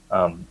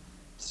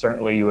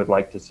certainly you would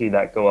like to see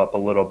that go up a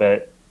little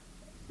bit.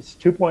 His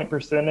 2-point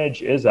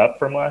percentage is up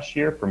from last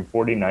year from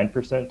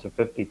 49% to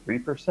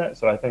 53%.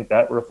 So I think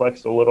that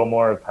reflects a little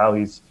more of how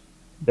he's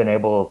been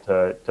able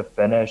to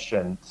finish,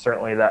 and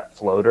certainly that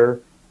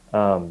floater,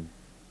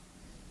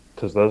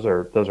 because those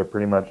are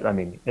pretty much, I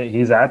mean,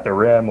 he's at the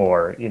rim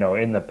or,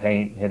 in the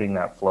paint hitting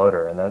that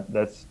floater, and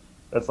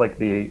that's like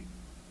the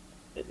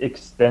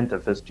extent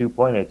of his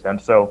 2-point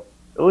attempt. So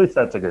at least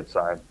that's a good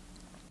sign.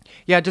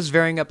 Yeah, just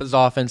varying up his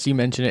offense. You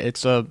mentioned it.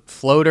 It's a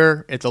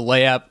floater, it's a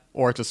layup,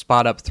 or it's a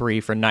spot up three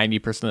for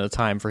 90% of the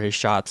time for his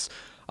shots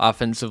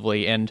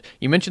offensively. And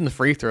you mentioned the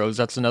free throws.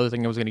 That's another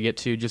thing I was going to get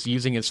to, just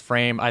using his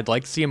frame. I'd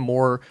like to see him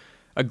more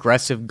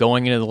aggressive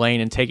going into the lane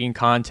and taking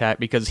contact,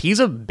 because he's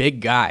a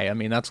big guy. I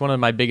mean, that's one of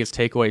my biggest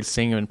takeaways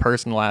seeing him in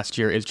person last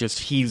year is just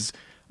he's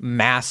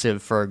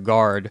massive for a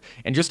guard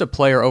and just a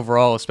player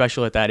overall,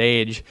 especially at that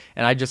age.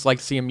 And I'd just like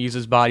to see him use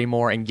his body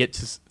more and get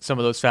to some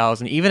of those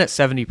fouls. And even at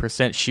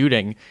 70%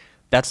 shooting,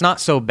 that's not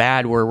so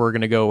bad where we're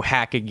going to go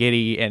hack a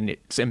giddy and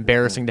it's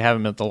embarrassing to have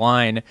him at the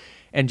line.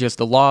 And just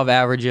the law of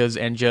averages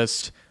and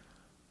just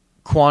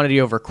quantity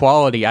over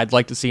quality, I'd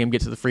like to see him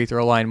get to the free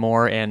throw line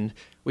more. And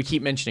we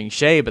keep mentioning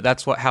Shea, but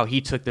that's how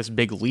he took this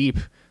big leap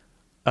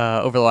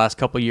over the last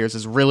couple of years,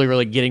 is really,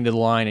 really getting to the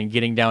line and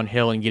getting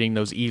downhill and getting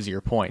those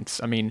easier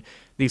points. I mean,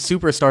 these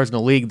superstars in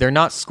the league, they're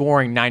not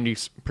scoring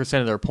 90%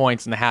 of their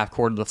points in the half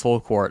court or the full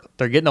court.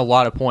 They're getting a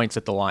lot of points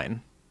at the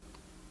line.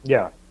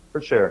 Yeah,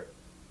 for sure.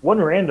 One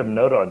random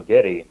note on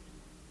Giddey,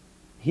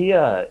 he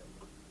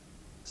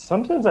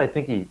sometimes I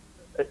think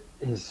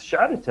his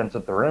shot attempts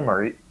at the rim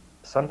are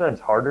sometimes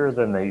harder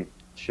than they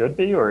should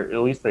be, or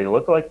at least they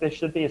look like they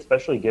should be,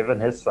 especially given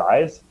his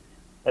size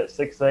at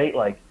 6'8".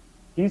 Like,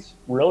 he's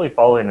really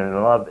falling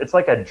in love. It's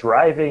like a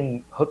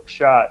driving hook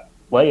shot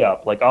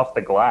layup, like off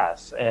the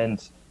glass,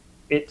 and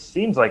it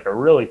seems like a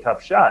really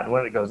tough shot. And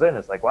when it goes in,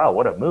 it's like, wow,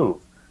 what a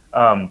move.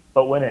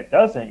 But when it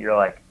doesn't, you're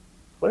like,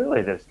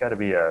 clearly there's got to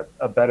be a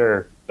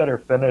better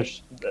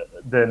finish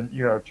than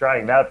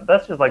trying that. But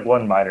that's just like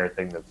one minor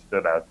thing that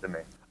stood out to me.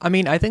 I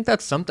mean, I think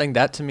that's something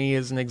that to me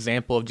is an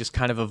example of just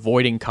kind of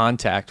avoiding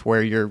contact,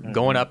 where you're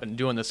going up and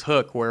doing this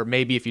hook where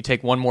maybe if you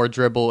take one more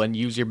dribble and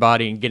use your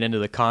body and get into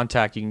the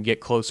contact, you can get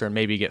closer and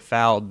maybe get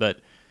fouled. But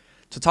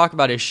to talk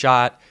about his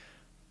shot,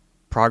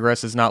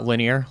 progress is not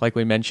linear, like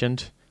we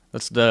mentioned.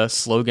 That's the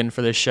slogan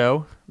for this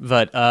show.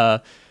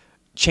 But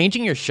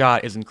changing your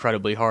shot is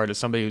incredibly hard. As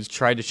somebody who's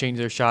tried to change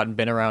their shot and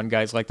been around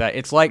guys like that,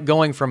 it's like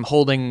going from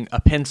holding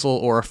a pencil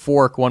or a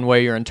fork one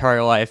way your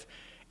entire life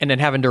and then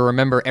having to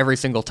remember every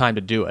single time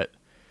to do it.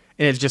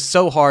 And it's just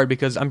so hard,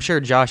 because I'm sure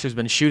Josh has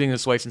been shooting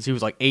this way since he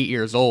was like 8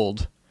 years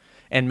old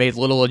and made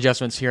little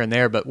adjustments here and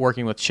there, but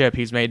working with Chip,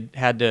 he's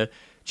had to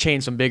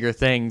change some bigger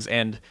things.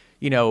 And,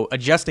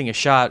 adjusting a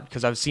shot,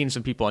 because I've seen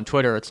some people on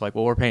Twitter, it's like,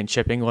 well, we're paying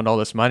Chip England all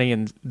this money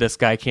and this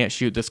guy can't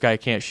shoot, this guy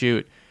can't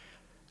shoot.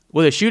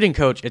 With a shooting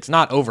coach, it's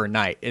not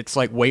overnight. It's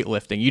like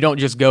weightlifting. You don't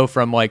just go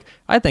from like,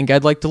 I think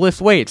I'd like to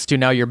lift weights, to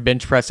now you're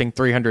bench pressing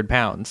 300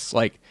 pounds.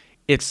 Like,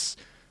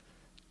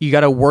 you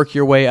got to work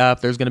your way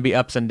up. There's going to be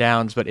ups and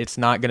downs, but it's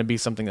not going to be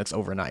something that's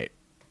overnight.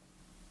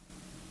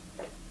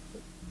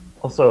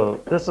 Also,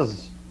 this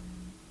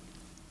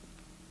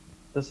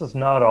is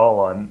not all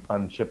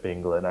on Chip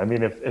England. I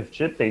mean, if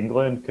Chip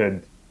England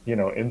could,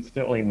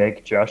 instantly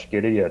make Josh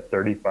Giddey a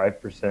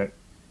 35%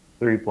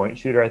 three-point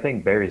shooter, I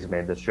think Barry's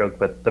made this joke,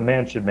 but the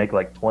man should make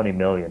like $20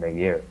 million a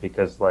year,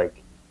 because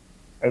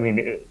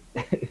it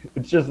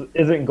just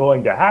isn't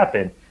going to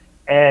happen.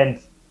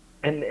 And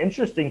an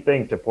interesting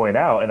thing to point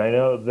out, and I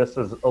know this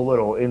is a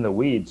little in the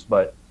weeds,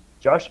 but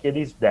Josh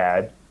Giddey's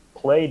dad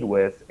played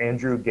with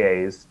Andrew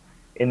Gaze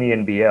in the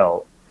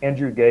NBL.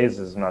 Andrew Gaze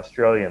is an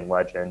Australian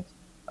legend,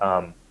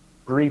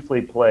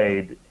 briefly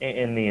played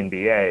in the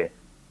NBA,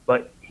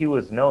 but he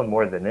was known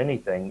more than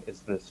anything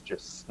as this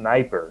just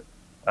sniper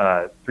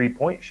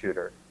three-point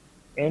shooter.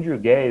 Andrew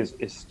Gay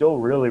is still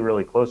really,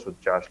 really close with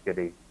Josh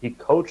Giddey. He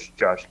coached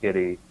Josh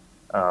Giddey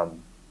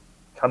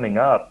coming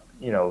up,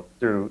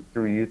 through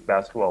youth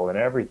basketball and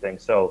everything.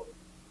 So,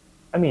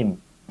 I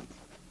mean,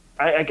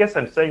 I guess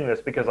I'm saying this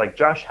because like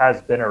Josh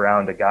has been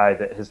around a guy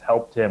that has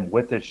helped him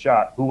with his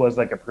shot, who was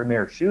like a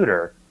premier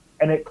shooter,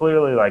 and it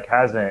clearly like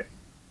hasn't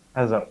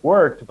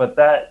worked. But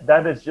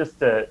that is just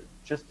to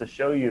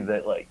show you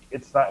that like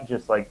it's not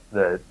just like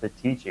the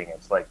teaching;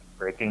 it's like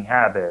breaking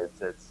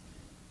habits, it's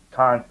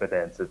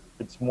confidence,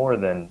 it's more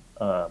than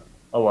a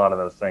lot of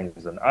those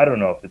things. And I don't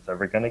know if it's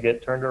ever going to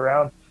get turned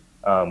around.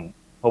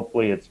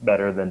 Hopefully, it's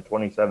better than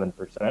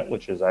 27%,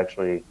 which is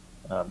actually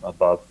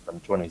above from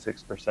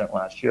 26%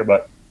 last year,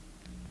 but.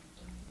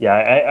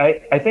 Yeah,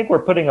 I think we're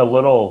putting a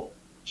little.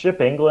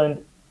 Chip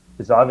England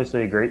is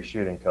obviously a great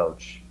shooting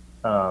coach,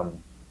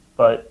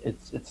 but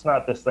it's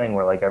not this thing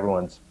where like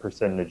everyone's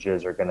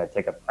percentages are going to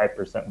take a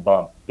 5%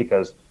 bump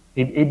because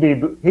he'd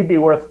be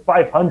worth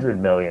 $500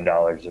 million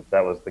if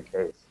that was the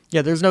case.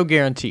 Yeah, there's no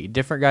guarantee.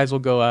 Different guys will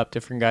go up,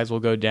 different guys will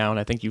go down.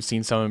 I think you've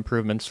seen some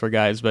improvements for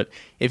guys, but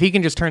if he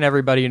can just turn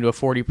everybody into a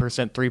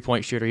 40%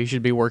 three-point shooter, he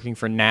should be working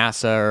for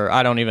NASA or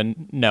I don't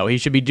even know. He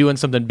should be doing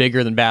something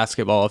bigger than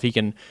basketball if he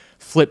can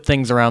flip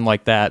things around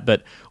like that.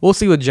 But we'll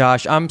see with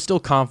Josh. I'm still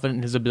confident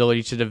in his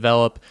ability to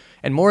develop.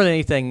 And more than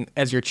anything,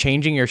 as you're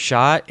changing your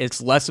shot,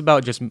 it's less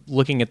about just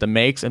looking at the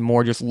makes and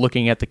more just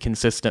looking at the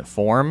consistent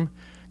form.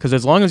 Because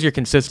as long as you're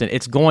consistent,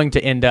 it's going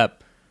to end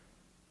up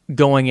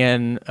going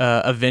in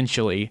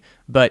eventually.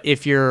 But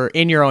if you're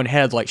in your own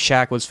head, like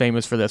Shaq was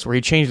famous for this, where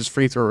he changed his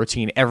free throw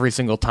routine every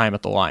single time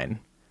at the line.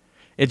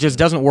 It just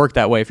doesn't work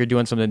that way if you're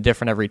doing something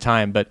different every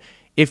time. But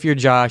if you're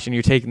Josh and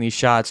you're taking these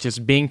shots,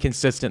 just being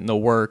consistent in the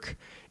work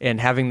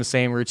and having the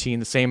same routine,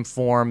 the same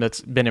form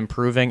that's been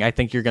improving, I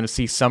think you're going to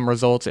see some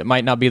results. It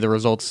might not be the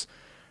results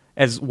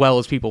as well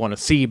as people want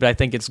to see, but I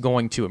think it's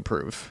going to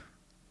improve.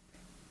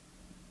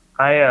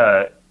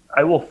 I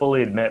will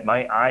fully admit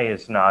my eye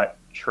is not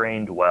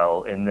trained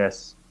well in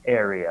this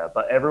area,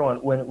 but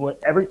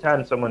every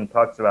time someone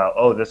talks about,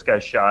 oh, this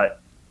guy's shot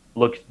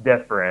looks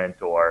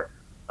different, or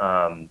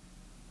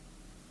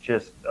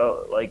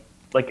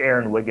like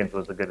Aaron Wiggins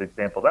was a good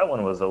example. That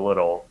one was a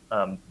little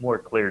more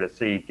clear to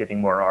see, getting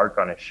more arc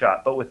on his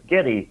shot. But with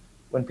Giddey,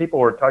 when people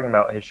were talking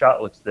about his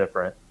shot looks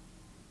different,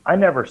 I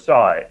never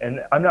saw it.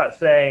 And I'm not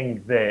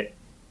saying that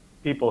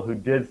people who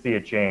did see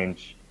a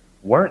change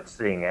weren't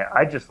seeing it.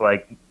 I just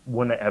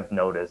wouldn't have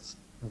noticed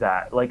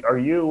that. Like,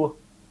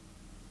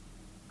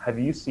 have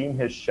you seen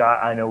his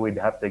shot? I know we'd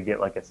have to get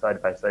like a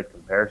side-by-side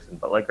comparison,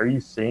 but like, are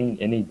you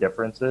seeing any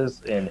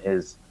differences in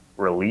his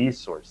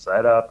release or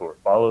setup or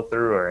follow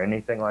through or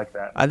anything like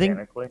that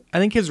mechanically? I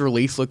think his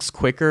release looks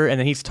quicker, and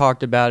then he's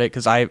talked about it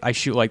because I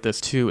shoot like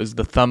this too, is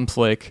the thumb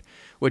flick,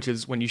 which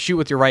is when you shoot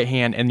with your right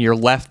hand and your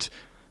left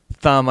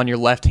thumb on your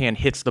left hand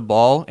hits the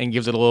ball and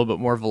gives it a little bit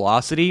more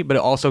velocity, but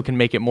it also can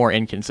make it more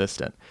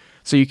inconsistent.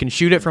 So you can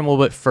shoot it from a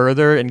little bit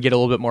further and get a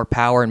little bit more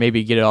power and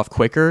maybe get it off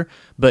quicker,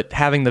 but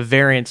having the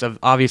variance of,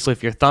 obviously,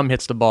 if your thumb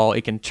hits the ball,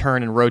 it can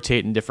turn and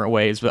rotate in different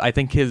ways. But I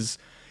think his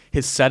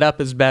setup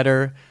is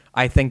better.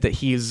 I think that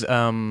he's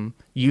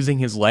using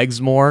his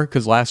legs more,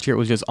 because last year it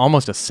was just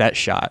almost a set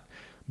shot.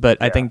 But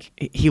yeah. I think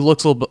he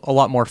looks a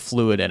lot more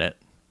fluid in it.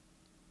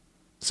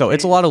 So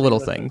it's a lot of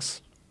little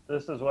things.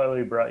 This is why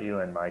we brought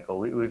you in, Michael.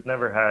 We've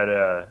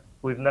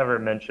never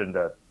mentioned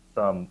a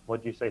thumb.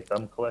 What'd you say?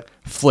 Thumb click?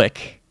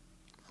 Flick.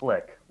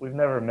 We've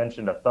never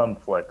mentioned a thumb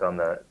flick on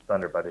the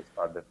Thunder Buddies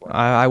pod before.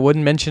 I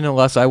wouldn't mention it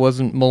unless I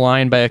wasn't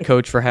maligned by a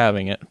coach for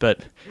having it,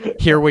 but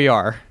here we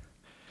are.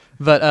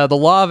 But the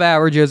law of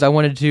averages, I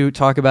wanted to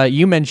talk about.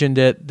 You mentioned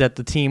it, that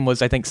the team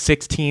was, I think,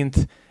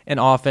 16th in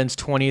offense,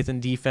 20th in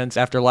defense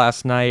after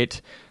last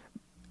night.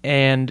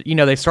 And,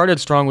 they started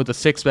strong with the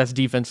sixth best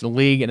defense in the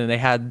league, and then they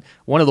had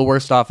one of the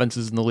worst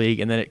offenses in the league,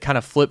 and then it kind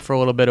of flipped for a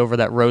little bit over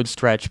that road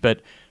stretch. But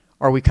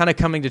are we kind of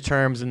coming to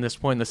terms in this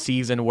point in the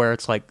season where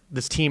it's like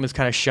this team is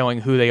kind of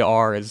showing who they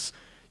are as,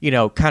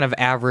 kind of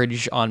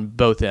average on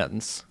both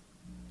ends?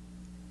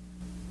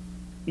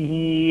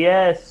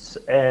 Yes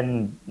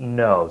and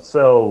no.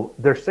 So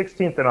they're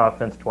 16th in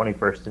offense,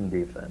 21st in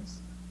defense.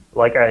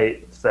 Like I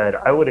said,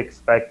 I would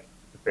expect,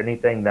 if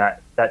anything,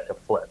 that to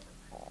flip.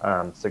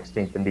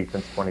 16th in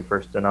defense,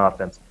 21st in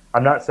offense.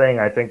 I'm not saying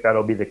I think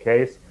that'll be the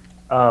case.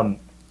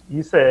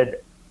 You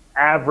said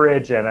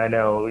average, and I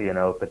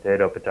know,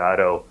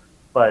 potato,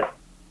 but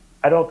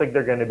I don't think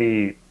they're going to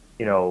be,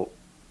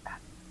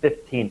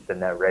 15th in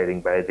net rating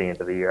by the end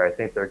of the year. I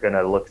think they're going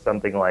to look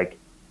something like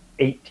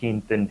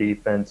 18th in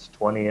defense,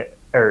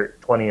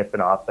 20th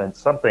in offense,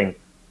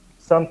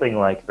 something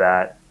like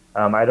that.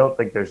 I don't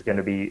think there's going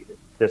to be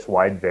this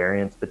wide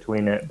variance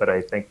between it, but I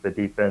think the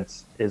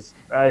defense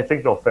I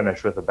think they'll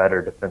finish with a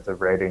better defensive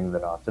rating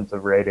than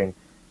offensive rating,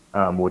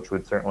 which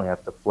would certainly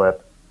have to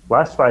flip.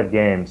 Last 5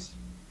 games,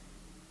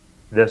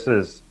 this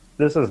is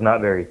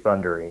not very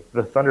thundery.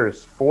 The Thunder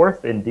is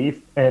fourth in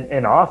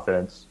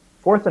offense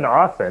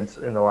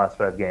in the last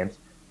 5 games,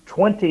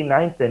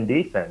 29th in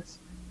defense.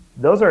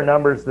 Those are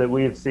numbers that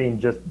we have seen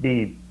just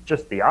be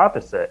the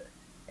opposite.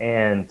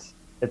 And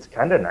it's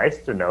kind of nice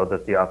to know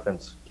that the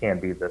offense can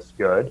be this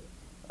good.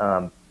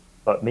 Um,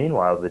 but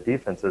meanwhile, the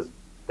defense has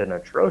been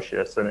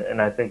atrocious.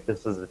 And I think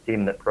this is a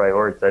team that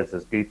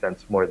prioritizes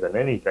defense more than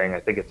anything. I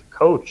think it's a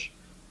coach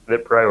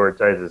that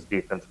prioritizes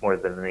defense more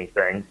than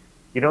anything.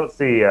 You don't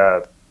see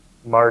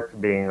Mark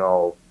being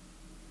all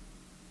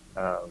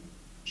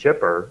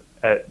chipper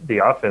at the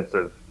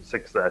offensive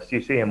success.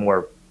 You see him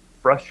more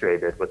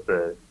frustrated with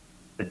the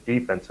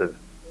defensive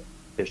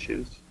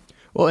issues.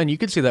 Well, and you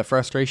could see that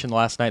frustration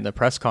last night in the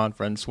press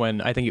conference when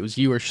I think it was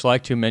you or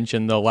Schlecht who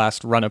mentioned the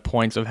last run of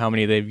points of how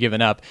many they've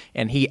given up,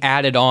 and he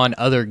added on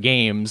other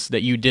games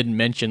that you didn't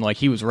mention, like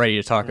he was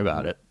ready to talk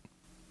about it.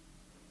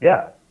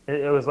 Yeah,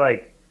 it was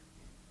like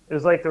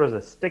there was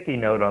a sticky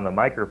note on the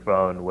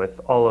microphone with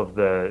all of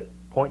the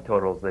point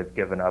totals they've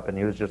given up, and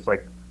he was just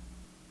like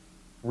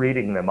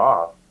reading them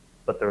off,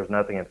 but there was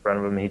nothing in front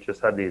of him. He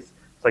just had these.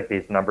 It's like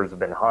these numbers have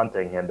been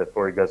haunting him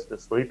before he goes to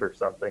sleep or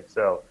something.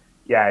 So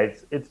yeah,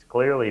 it's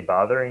clearly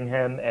bothering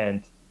him,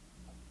 and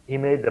he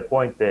made the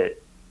point that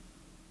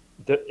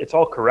it's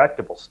all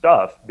correctable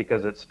stuff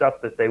because it's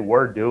stuff that they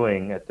were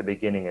doing at the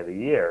beginning of the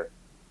year.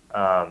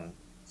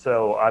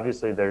 So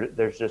obviously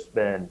there's just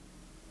been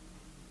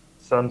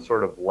some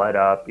sort of let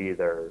up,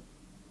 either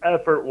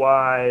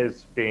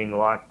effort-wise, being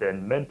locked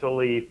in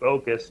mentally,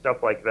 focused,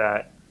 stuff like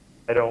that.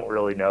 I don't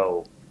really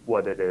know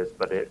what it is,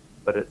 but it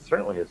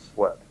certainly has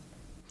slipped.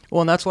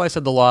 Well, and that's why I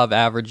said the law of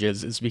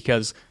averages is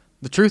because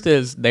the truth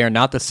is they are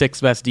not the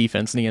sixth best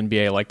defense in the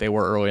NBA like they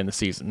were early in the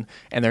season,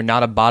 and they're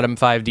not a bottom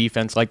five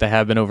defense like they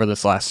have been over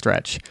this last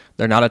stretch.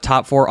 They're not a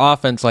top four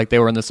offense like they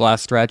were in this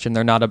last stretch, and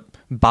they're not a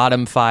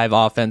bottom five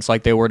offense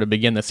like they were to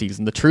begin the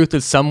season. The truth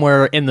is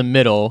somewhere in the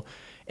middle,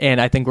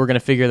 and I think we're going to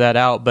figure that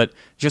out. But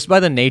just by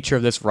the nature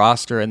of this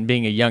roster and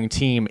being a young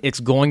team, it's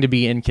going to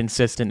be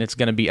inconsistent. It's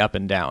going to be up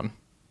and down.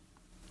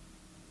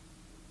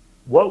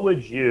 What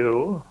would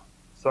you?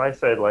 So I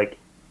said I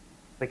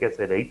think I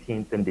said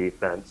 18th in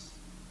defense.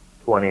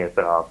 20th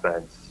in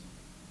offense.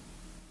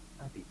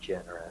 I'd be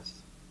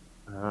generous.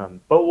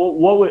 But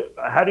what would?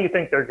 How do you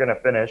think they're going to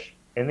finish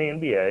in the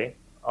NBA,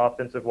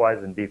 offensive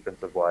wise and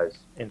defensive wise,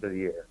 into the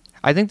year?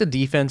 I think the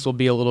defense will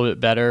be a little bit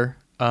better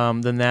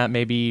than that,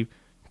 maybe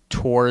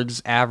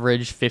towards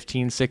average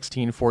 15,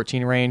 16,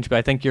 14 range. But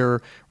I think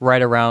you're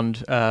right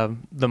around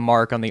the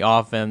mark on the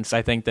offense.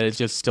 I think that it's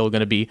just still going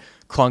to be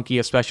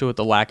clunky, especially with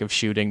the lack of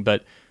shooting.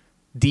 But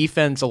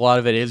defense, a lot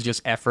of it is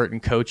just effort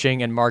and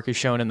coaching, and Mark has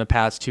shown in the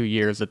past 2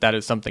 years that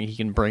is something he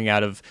can bring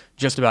out of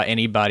just about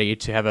anybody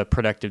to have a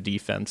productive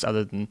defense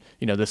other than,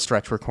 the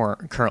stretch we're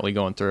currently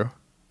going through.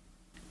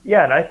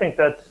 Yeah, and I think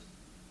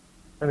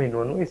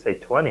when we say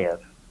 20th,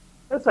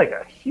 that's like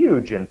a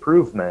huge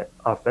improvement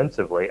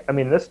offensively. I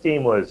mean, this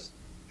team was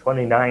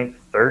 29th,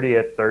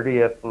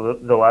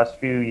 30th the last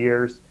few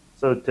years.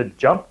 So to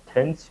jump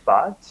 10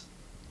 spots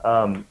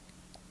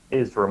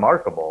is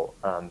remarkable.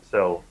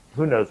 So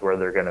who knows where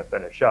they're going to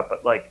finish up,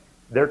 but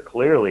they're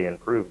clearly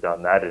improved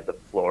on that at the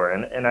floor.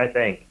 And I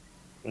think,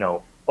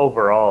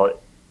 overall,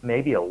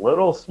 maybe a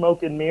little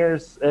smoke and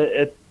mirrors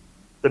at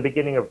the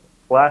beginning of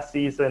last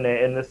season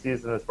and this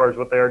season as far as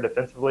what they are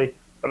defensively,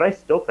 but I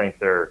still think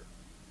they're,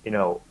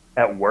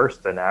 at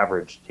worst an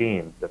average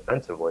team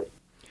defensively.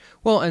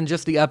 Well, and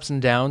just the ups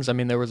and downs. I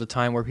mean, there was a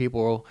time where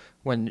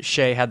when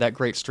Shea had that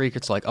great streak,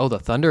 it's like, oh, the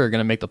Thunder are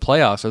going to make the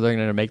playoffs or they're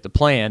going to make the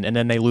play-in, and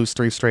then they lose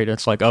 3 straight, and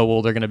it's like, oh,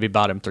 well, they're going to be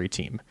bottom 3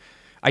 team.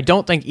 I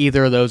don't think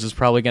either of those is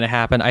probably going to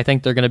happen. I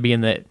think they're going to be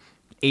in the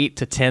 8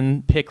 to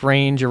 10 pick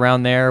range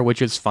around there,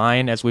 which is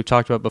fine, as we've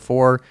talked about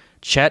before.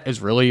 Chet is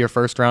really your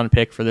first-round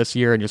pick for this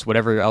year, and just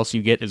whatever else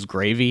you get is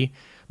gravy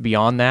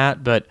beyond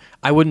that, but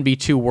I wouldn't be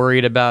too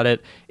worried about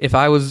it. If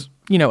I was,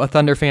 a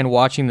Thunder fan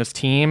watching this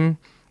team,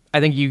 I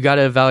think you got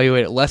to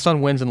evaluate it less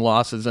on wins and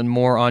losses and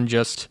more on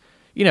just,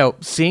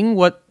 seeing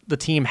what the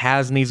team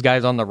has in these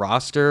guys on the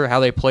roster, how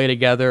they play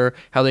together,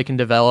 how they can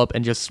develop,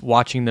 and just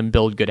watching them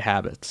build good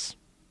habits.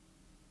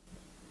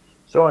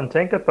 So on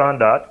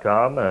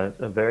Tankathon.com,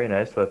 a very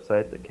nice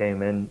website that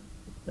came in,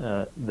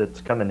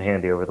 that's come in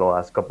handy over the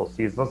last couple of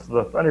seasons,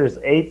 the Thunder is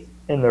 8th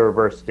in the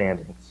reverse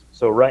standings.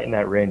 So right in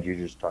that range you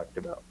just talked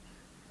about.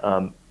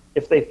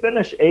 If they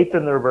finish 8th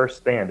in the reverse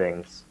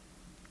standings,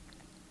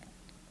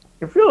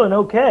 you're feeling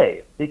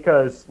okay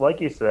because,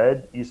 like you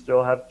said, you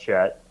still have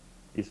Chet.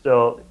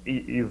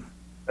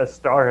 A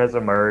star has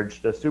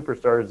emerged, a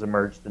superstar has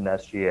emerged in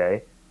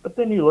SGA. But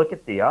then you look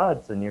at the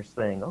odds and you're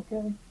saying, okay,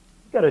 you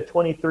got a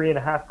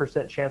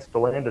 23.5% chance to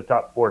land a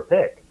top 4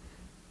 pick.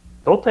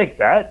 They'll take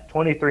that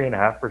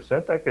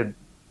 23.5%.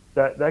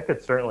 That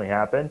could certainly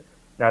happen.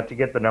 Now to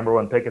get the number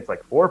 1 pick, it's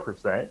like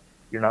 4%.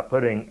 You're not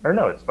putting, or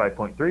no, it's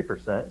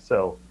 5.3%.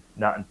 So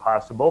not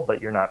impossible,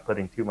 but you're not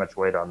putting too much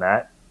weight on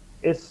that.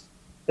 It's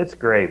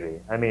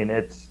gravy. I mean,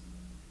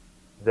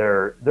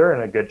 they're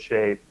in a good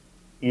shape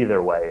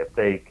either way. If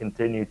they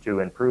continue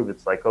to improve,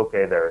 it's like,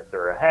 okay,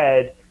 they're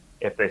ahead.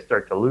 If they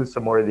start to lose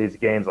some more of these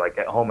games, like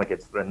at home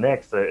against the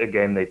Knicks, a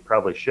game they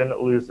probably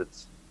shouldn't lose,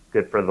 it's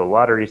good for the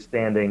lottery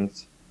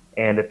standings.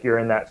 And if you're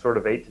in that sort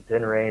of 8 to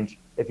 10 range,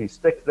 if you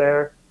stick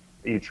there,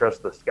 you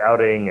trust the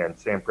scouting and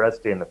Sam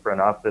Presti in the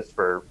front office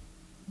for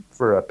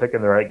for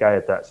picking the right guy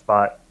at that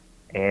spot,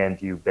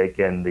 and you bake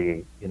in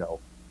the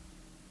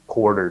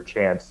quarter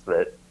chance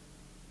that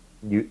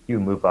you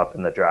move up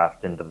in the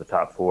draft into the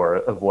top 4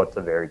 of what's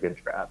a very good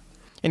draft.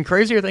 And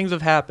crazier things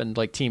have happened,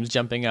 like teams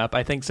jumping up.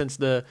 I think since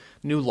the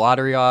new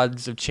lottery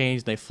odds have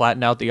changed, they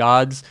flattened out the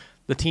odds.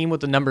 The team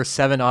with the number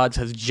 7 odds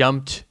has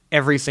jumped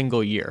every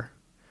single year.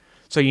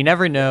 So you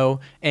never know.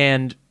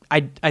 And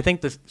I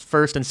think the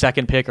first and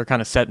second pick are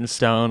kind of set in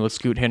stone with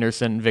Scoot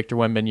Henderson, Victor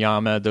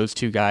Wembanyama, those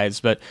 2 guys.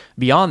 But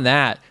beyond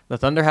that, the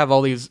Thunder have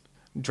all these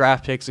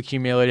draft picks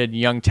accumulated,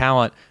 young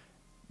talent.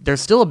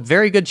 There's still a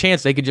very good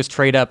chance they could just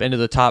trade up into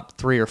the top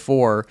 3 or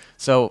 4.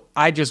 So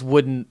I just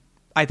wouldn't.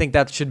 I think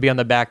that should be on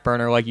the back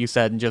burner, like you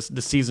said, and just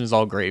the season's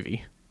all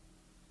gravy.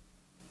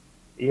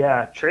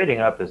 Yeah, trading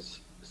up is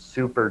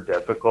super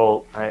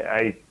difficult.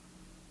 I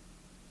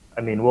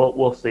mean,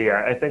 we'll see.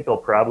 I think they'll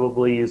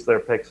probably use their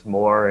picks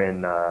more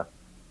in. I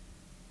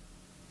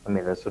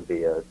mean, this would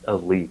be a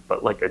leap,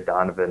 but like a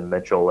Donovan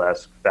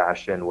Mitchell-esque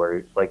fashion,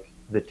 where like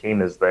the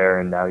team is there,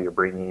 and now you're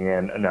bringing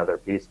in another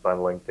piece,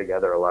 bundling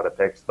together a lot of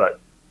picks. But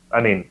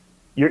I mean,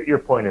 your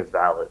point is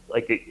valid.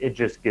 Like it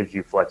just gives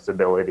you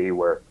flexibility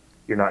where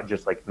you're not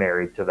just like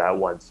married to that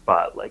one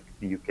spot. Like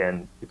you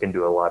can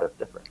do a lot of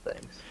different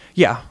things.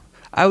 Yeah,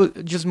 I was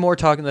just more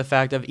talking the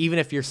fact of even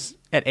if you're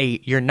at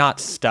 8, you're not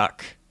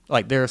stuck.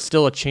 Like there's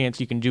still a chance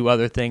you can do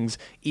other things,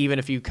 even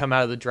if you come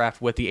out of the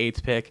draft with the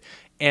 8th pick.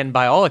 And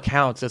by all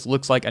accounts, this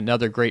looks like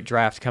another great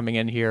draft coming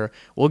in here.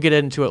 We'll get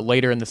into it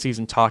later in the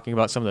season, talking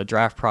about some of the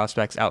draft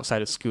prospects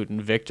outside of Scoot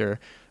and Victor.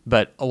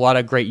 But a lot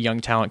of great young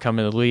talent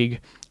coming in the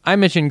league. I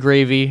mentioned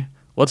gravy.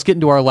 Let's get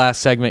into our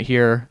last segment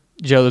here.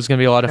 Joe, there's going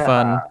to be a lot of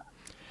fun.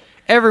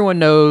 Everyone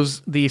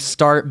knows the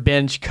start,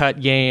 bench, cut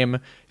game.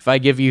 If I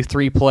give you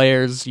 3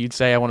 players, you'd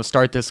say, I want to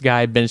start this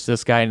guy, bench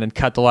this guy, and then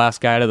cut the last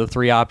guy out of the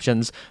 3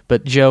 options.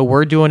 But, Joe,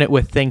 we're doing it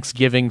with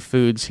Thanksgiving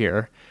foods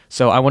here.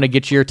 So I want to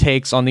get your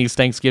takes on these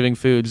Thanksgiving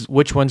foods.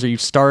 Which ones are you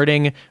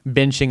starting,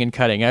 benching, and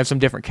cutting? I have some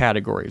different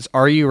categories.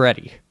 Are you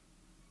ready?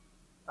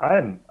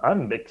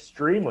 I'm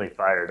extremely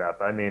fired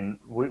up. I mean,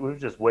 we've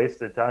just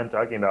wasted time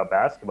talking about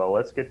basketball.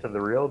 Let's get to the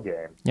real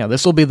game. Yeah,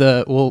 this will be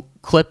we'll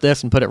clip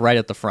this and put it right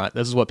at the front.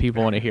 This is what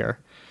people want to hear.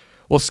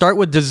 We'll start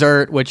with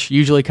dessert, which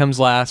usually comes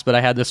last, but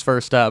I had this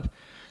first up.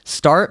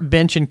 Start,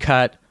 bench, and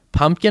cut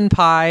pumpkin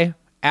pie,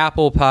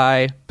 apple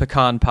pie,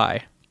 pecan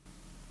pie.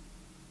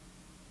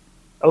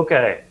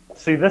 Okay,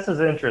 see, this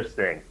is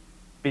interesting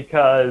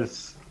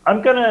because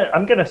I'm gonna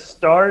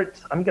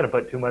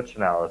put too much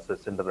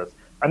analysis into this.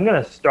 I'm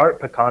gonna start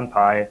pecan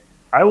pie.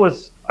 I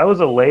was a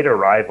late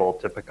arrival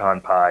to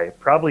pecan pie.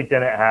 Probably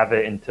didn't have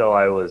it until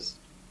I was,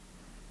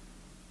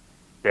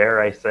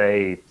 dare I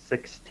say,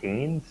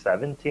 16,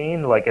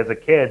 17. Like as a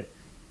kid,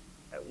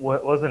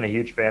 wasn't a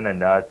huge fan of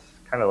nuts.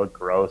 Kind of looked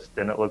gross.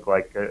 Didn't look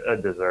like a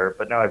dessert.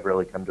 But now I've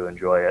really come to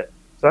enjoy it.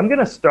 So I'm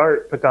gonna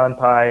start pecan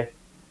pie.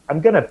 I'm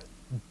gonna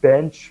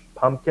bench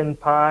pumpkin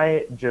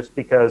pie just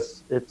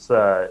because it's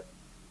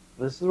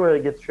this is where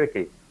it gets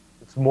tricky.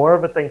 It's more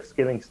of a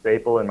Thanksgiving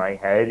staple in my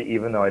head,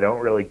 even though I don't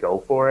really go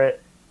for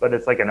it. But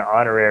it's like an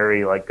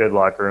honorary, like good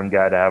locker room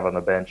guy to have on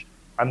the bench.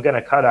 I'm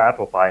gonna cut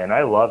apple pie, and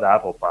I love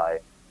apple pie.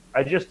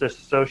 I just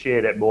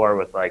associate it more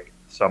with like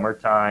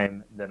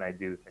summertime than I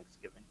do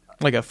Thanksgiving time.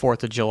 Like a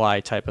 4th of July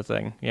type of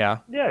thing. Yeah.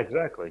 Yeah,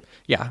 exactly.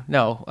 Yeah.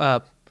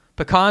 No.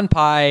 Pecan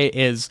pie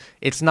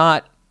it's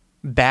not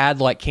bad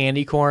like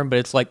candy corn, but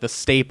it's like the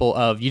staple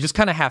of you just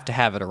kind of have to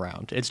have it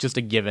around. It's just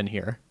a given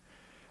here.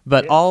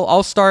 But yeah.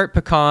 I'll start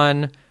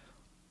pecan.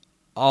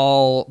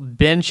 I'll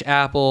bench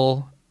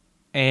apple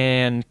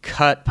and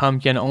cut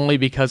pumpkin only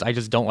because I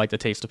just don't like the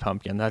taste of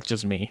pumpkin. That's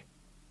just me.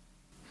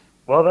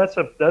 Well, that's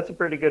a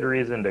pretty good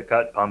reason to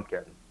cut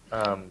pumpkin.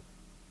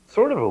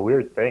 Sort of a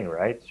weird thing,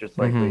 right? It's just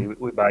like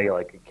we buy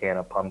like a can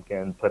of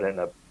pumpkin, put it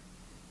in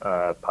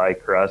a pie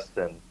crust,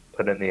 and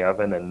put it in the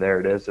oven, and there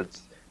it is.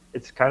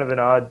 It's kind of an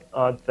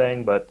odd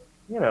thing, but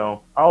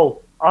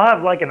I'll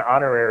have like an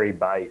honorary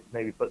bite.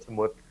 Maybe put some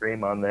whipped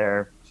cream on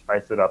there,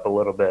 spice it up a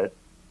little bit.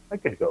 I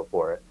could go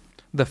for it.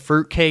 The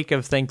fruitcake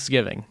of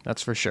Thanksgiving,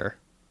 that's for sure.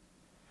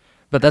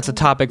 But that's a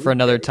topic for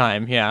another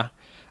time, yeah.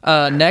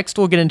 Next,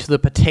 we'll get into the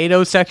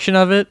potato section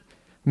of it.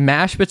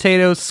 Mashed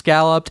potatoes,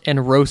 scalloped,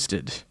 and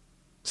roasted.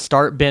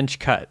 Start, bench,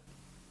 cut.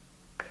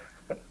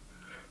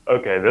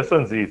 Okay, this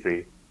one's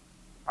easy.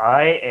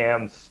 I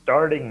am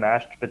starting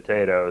mashed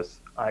potatoes.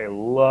 I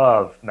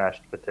love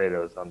mashed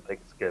potatoes on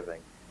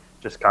Thanksgiving.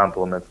 Just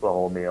complements the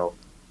whole meal.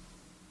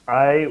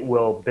 I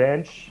will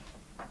bench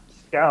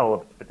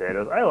scalloped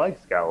potatoes. I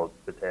like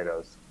scalloped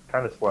potatoes.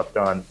 Kind of slept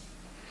on.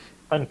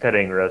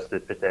 Uncutting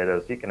roasted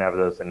potatoes. You can have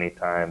those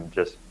anytime.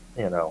 Just,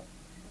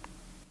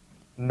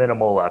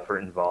 minimal effort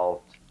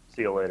involved.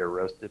 See you later,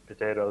 roasted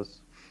potatoes.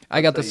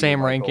 I got the same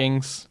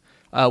rankings.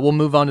 We'll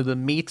move on to the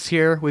meats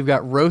here. We've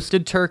got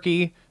roasted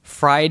turkey,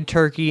 fried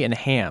turkey, and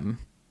ham.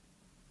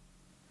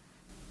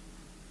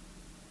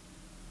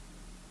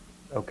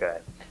 Okay.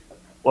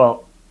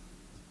 Well,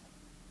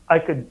 I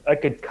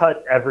could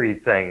cut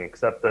everything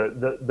except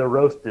the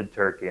roasted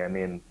turkey. I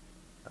mean,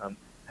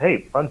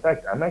 hey, fun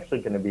fact, I'm actually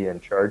going to be in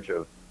charge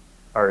of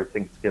our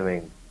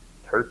Thanksgiving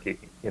turkey,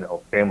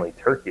 family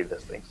turkey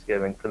this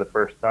Thanksgiving for the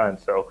first time.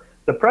 So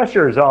the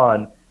pressure is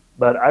on,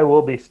 but I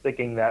will be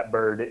sticking that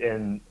bird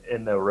in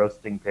the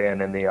roasting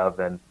pan in the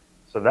oven.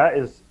 So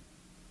that's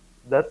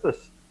the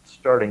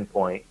starting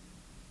point.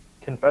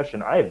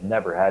 Confession: I have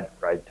never had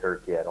fried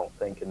turkey. I don't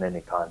think in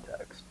any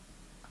context.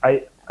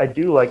 I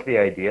do like the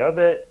idea of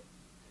it,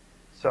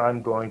 so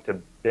I'm going to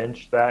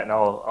bench that, and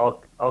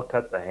I'll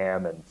cut the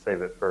ham and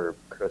save it for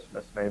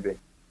Christmas maybe.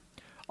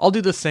 I'll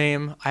do the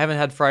same. I haven't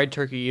had fried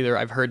turkey either.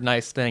 I've heard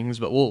nice things,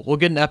 but we'll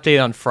get an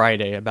update on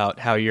Friday about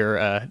how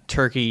your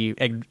turkey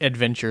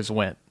adventures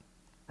went.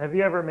 Have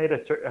you ever made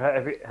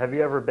have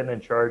you ever been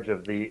in charge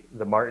of the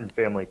Martin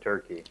family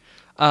turkey?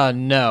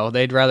 No,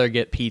 they'd rather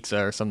get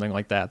pizza or something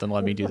like that than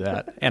let me do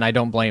that, and I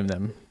don't blame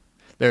them.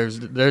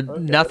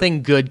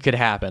 Nothing good could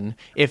happen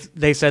if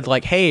they said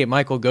like, "Hey,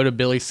 Michael, go to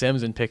Billy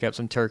Sims and pick up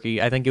some turkey."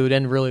 I think it would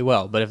end really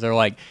well. But if they're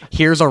like,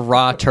 "Here's a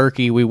raw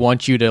turkey, we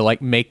want you to like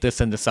make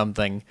this into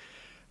something,"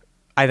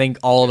 I think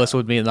all of us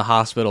would be in the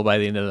hospital by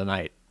the end of the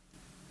night.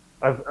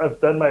 I've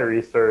done my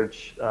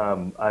research.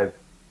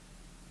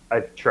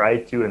 I've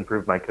tried to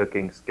improve my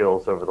cooking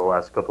skills over the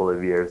last couple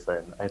of years,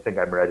 and I think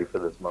I'm ready for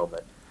this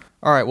moment.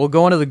 All right, we'll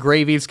go into the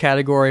gravies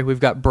category.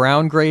 We've got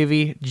brown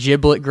gravy,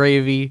 giblet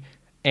gravy,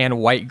 and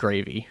white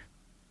gravy.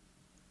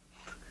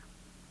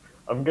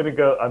 I'm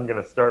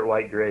gonna start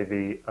white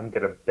gravy. I'm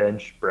gonna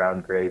bench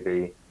brown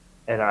gravy,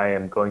 and I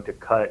am going to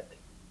cut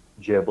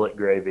giblet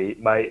gravy.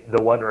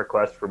 The one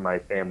request from my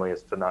family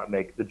is to not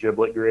make the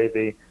giblet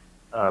gravy.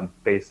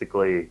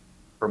 Basically,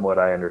 from what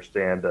I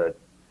understand,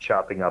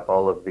 chopping up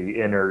all of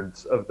the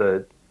innards of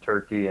the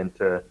turkey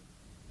into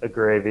a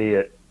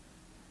gravy.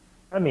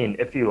 I mean,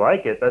 if you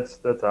like it,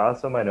 that's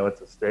awesome. I know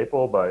it's a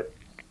staple, but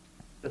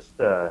just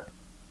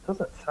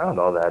doesn't sound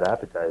all that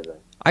appetizing.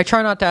 I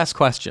try not to ask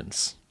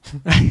questions.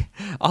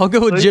 I'll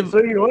go with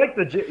So you like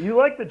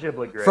the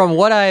giblet gravy? From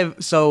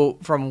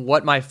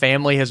what my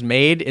family has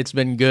made, it's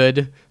been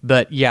good.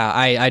 But yeah,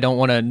 I don't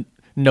want to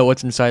know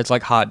what's inside. It's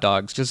like hot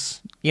dogs.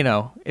 Just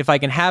if I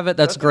can have it,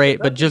 that's great.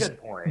 But just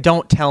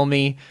don't tell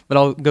me. But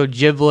I'll go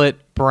giblet,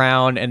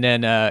 brown, and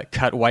then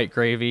cut white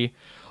gravy.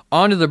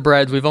 On to the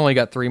breads. We've only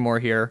got 3 more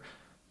here.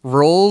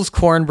 Rolls,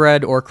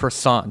 cornbread, or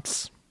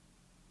croissants.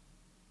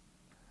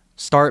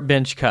 Start,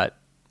 bench, cut.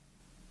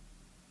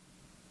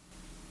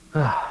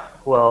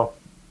 Well,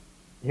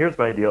 here's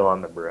my deal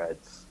on the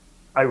breads.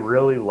 I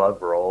really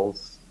love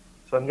rolls,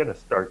 so I'm going to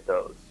start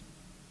those.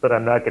 But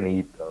I'm not going to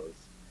eat those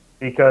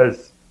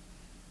because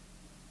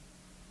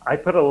I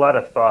put a lot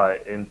of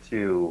thought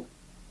into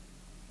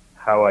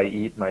how I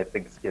eat my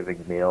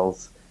Thanksgiving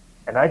meals,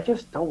 and I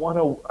just don't want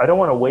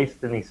to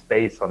waste any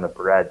space on the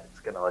bread. It's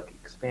going to like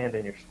expand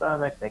in your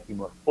stomach, make you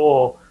more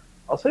full.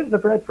 I'll save the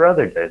bread for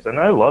other days, and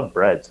I love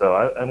bread, so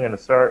I'm going to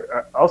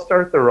start. I'll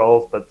start the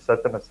rolls, but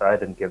set them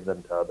aside and give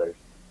them to others.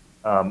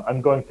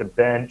 I'm going to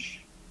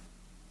bench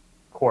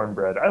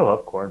cornbread. I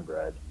love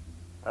cornbread.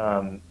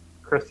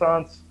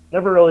 Croissants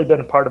never really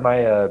been a part of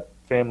my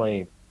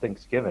family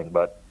Thanksgiving,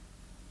 but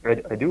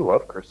I do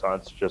love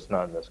croissants, just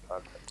not in this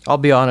context. I'll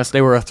be honest,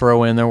 they were a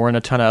throw-in. There weren't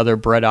a ton of other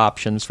bread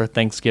options for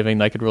Thanksgiving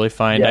that I could really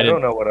find. Yeah, I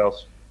don't know what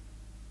else.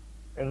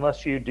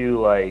 Unless you do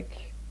like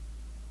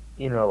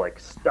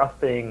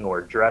stuffing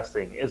or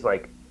dressing is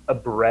like a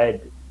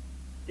bread.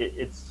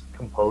 It's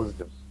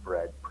composed of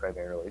bread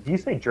primarily. Do you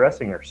say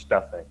dressing or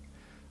stuffing?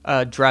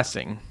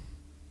 Dressing.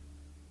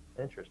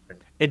 Interesting.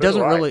 It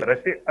doesn't really.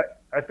 But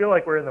I feel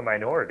like we're in the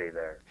minority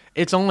there.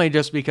 It's only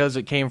just because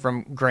it came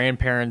from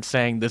grandparents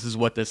saying this is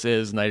what this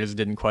is, and I just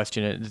didn't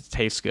question it. It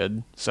tastes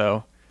good,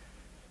 so.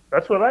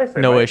 That's what I say.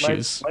 No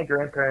issues. My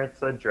grandparents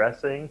said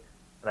dressing,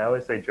 and I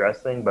always say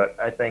dressing, but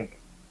I think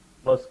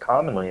most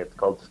commonly it's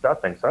called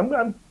stuffing. So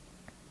I'm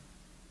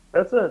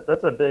that's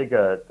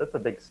a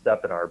big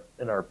step in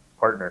our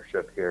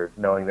partnership here,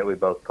 knowing that we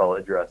both call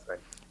it dressing.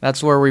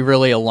 That's where we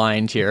really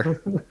aligned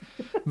here.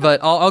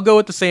 But I'll go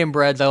with the same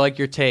breads. I like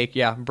your take.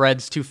 Yeah,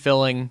 bread's too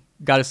filling.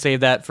 Got to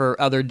save that for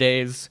other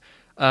days.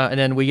 And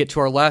then we get to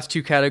our last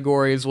 2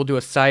 categories. We'll do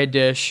a side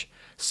dish.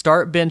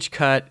 Start, bench,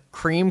 cut,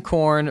 cream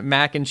corn,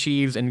 mac and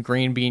cheese, and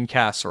green bean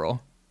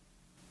casserole.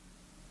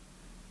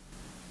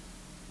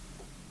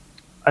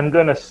 I'm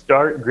going to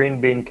start green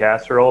bean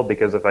casserole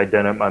because if I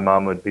didn't, my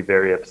mom would be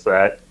very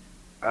upset.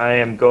 I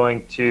am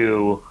going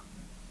to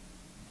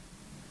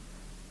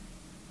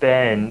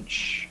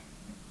bench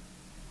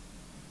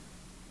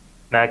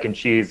mac and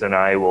cheese, and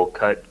I will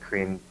cut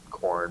cream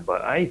corn.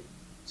 But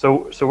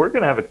so we're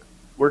gonna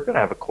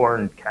have a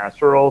corn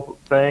casserole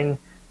thing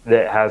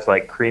that has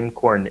like cream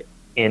corn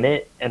in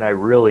it, and I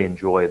really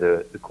enjoy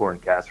the corn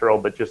casserole.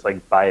 But just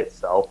like by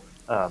itself,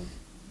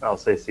 I'll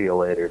say see you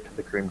later to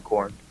the cream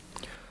corn.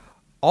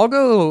 I'll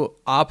go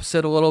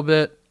opposite a little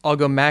bit. I'll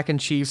go mac and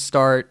cheese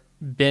start,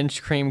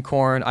 bench cream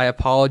corn. I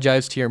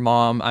apologize to your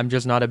mom. I'm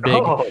just not a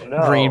big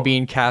green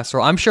bean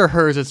casserole. I'm sure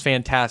hers is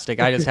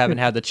fantastic. I just haven't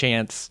had the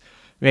chance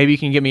Maybe you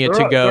can get me a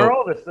to-go. They're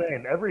all the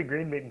same. Every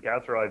green bean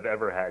casserole I've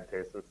ever had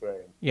tastes the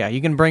same. Yeah,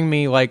 you can bring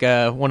me like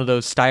one of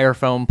those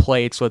styrofoam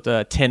plates with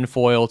a tin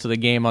foil to the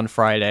game on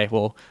Friday.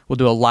 We'll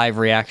do a live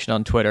reaction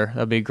on Twitter.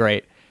 That'd be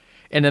great.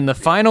 And then the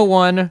final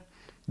one,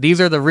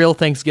 these are the real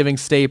Thanksgiving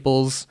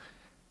staples.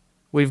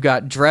 We've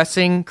got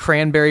dressing,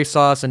 cranberry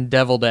sauce, and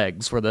deviled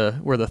eggs were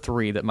the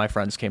three that my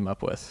friends came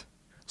up with.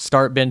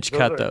 Start, bench,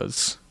 cut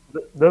those.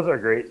 Those are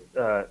great.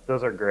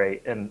 Those are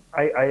great. And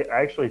I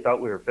actually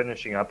thought we were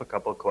finishing up a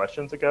couple of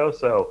questions ago.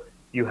 So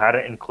you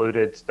hadn't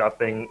included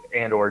stuffing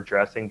and or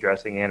dressing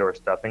and or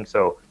stuffing.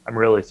 So I'm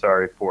really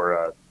sorry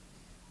for,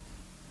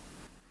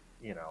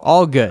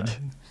 all good.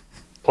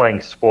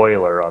 Playing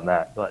spoiler on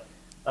that. But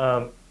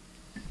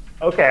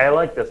okay, I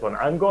like this one.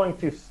 I'm going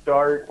to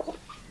start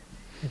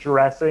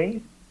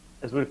dressing,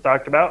 as we've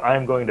talked about.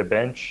 I'm going to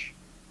bench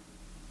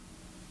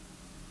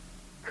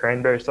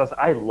cranberry sauce.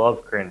 I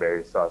love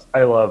cranberry sauce.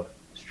 I love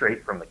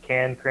straight from the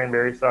can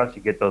cranberry sauce.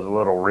 You get those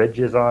little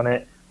ridges on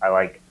it. I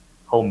like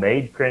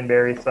homemade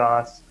cranberry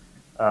sauce.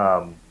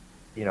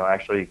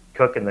 Actually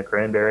cooking the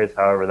cranberries,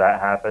 however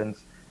that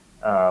happens.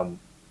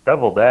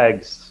 Deviled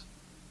eggs,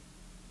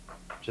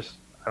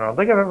 I don't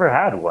think I've ever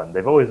had one.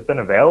 They've always been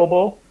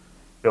available.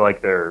 I feel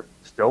like they're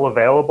still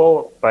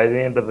available by the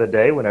end of the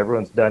day when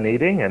everyone's done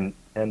eating. And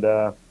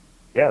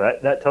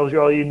that tells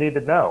you all you need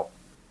to know.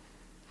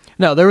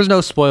 No, there was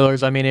no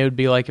spoilers. I mean, it would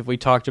be like if we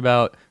talked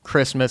about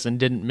Christmas and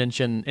didn't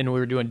mention, and we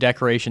were doing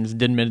decorations,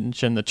 didn't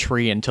mention the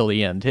tree until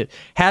the end. It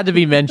had to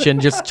be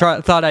mentioned. Just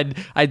thought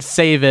I'd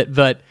save it,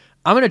 but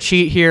I'm gonna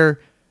cheat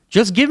here.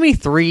 Just give me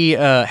 3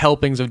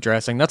 helpings of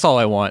dressing. That's all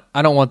I want.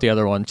 I don't want the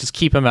other one. Just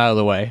keep them out of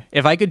the way.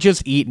 If I could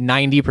just eat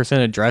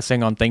 90% of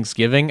dressing on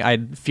Thanksgiving,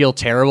 I'd feel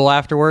terrible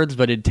afterwards,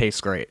 but it'd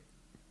taste great.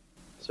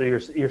 So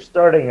you're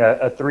starting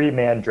a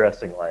 3-man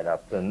dressing lineup,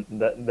 and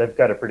they've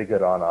got a pretty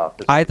good on-off.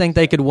 I think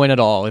they could win it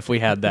all if we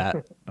had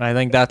that. I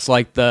think that's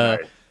like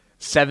the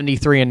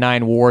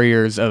 73-9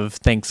 Warriors of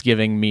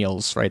Thanksgiving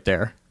meals right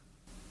there.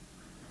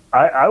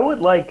 I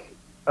would like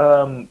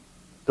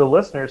the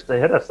listeners to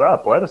hit us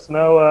up. Let us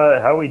know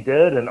how we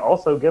did, and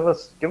also give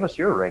us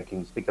your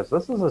rankings, because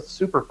this is a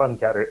super fun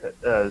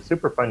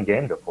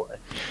game to play.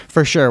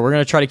 For sure, we're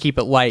gonna try to keep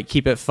it light,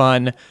 keep it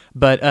fun.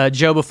 But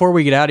Joe, before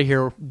we get out of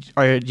here,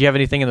 do you have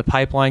anything in the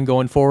pipeline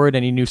going forward?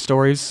 Any new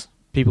stories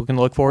people can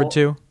look forward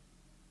to?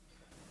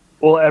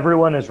 Well,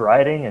 everyone is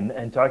writing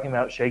and talking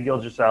about Shai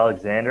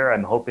Gilgeous-Alexander.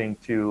 I'm hoping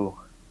to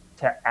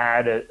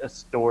add a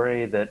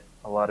story that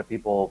a lot of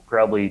people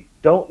probably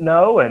don't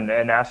know and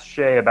ask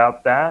Shai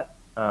about that.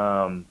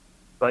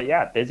 But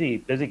yeah, busy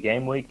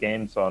game week,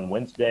 games on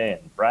Wednesday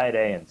and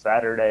Friday and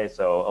Saturday.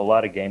 So a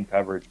lot of game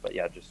coverage, but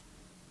yeah, just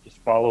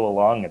follow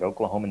along at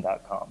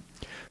oklahoman.com.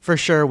 For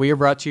sure. We are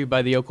brought to you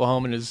by the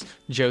Oklahoman, as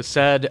Joe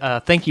said.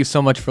 Thank you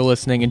so much for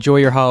listening. Enjoy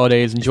your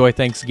holidays. Enjoy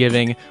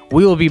Thanksgiving.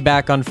 We will be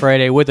back on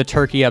Friday with a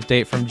turkey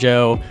update from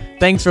Joe.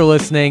 Thanks for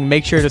listening.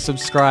 Make sure to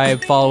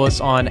subscribe. Follow us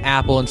on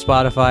Apple and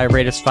Spotify.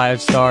 Rate us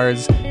 5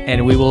 stars.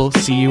 And we will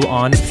see you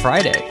on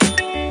Friday.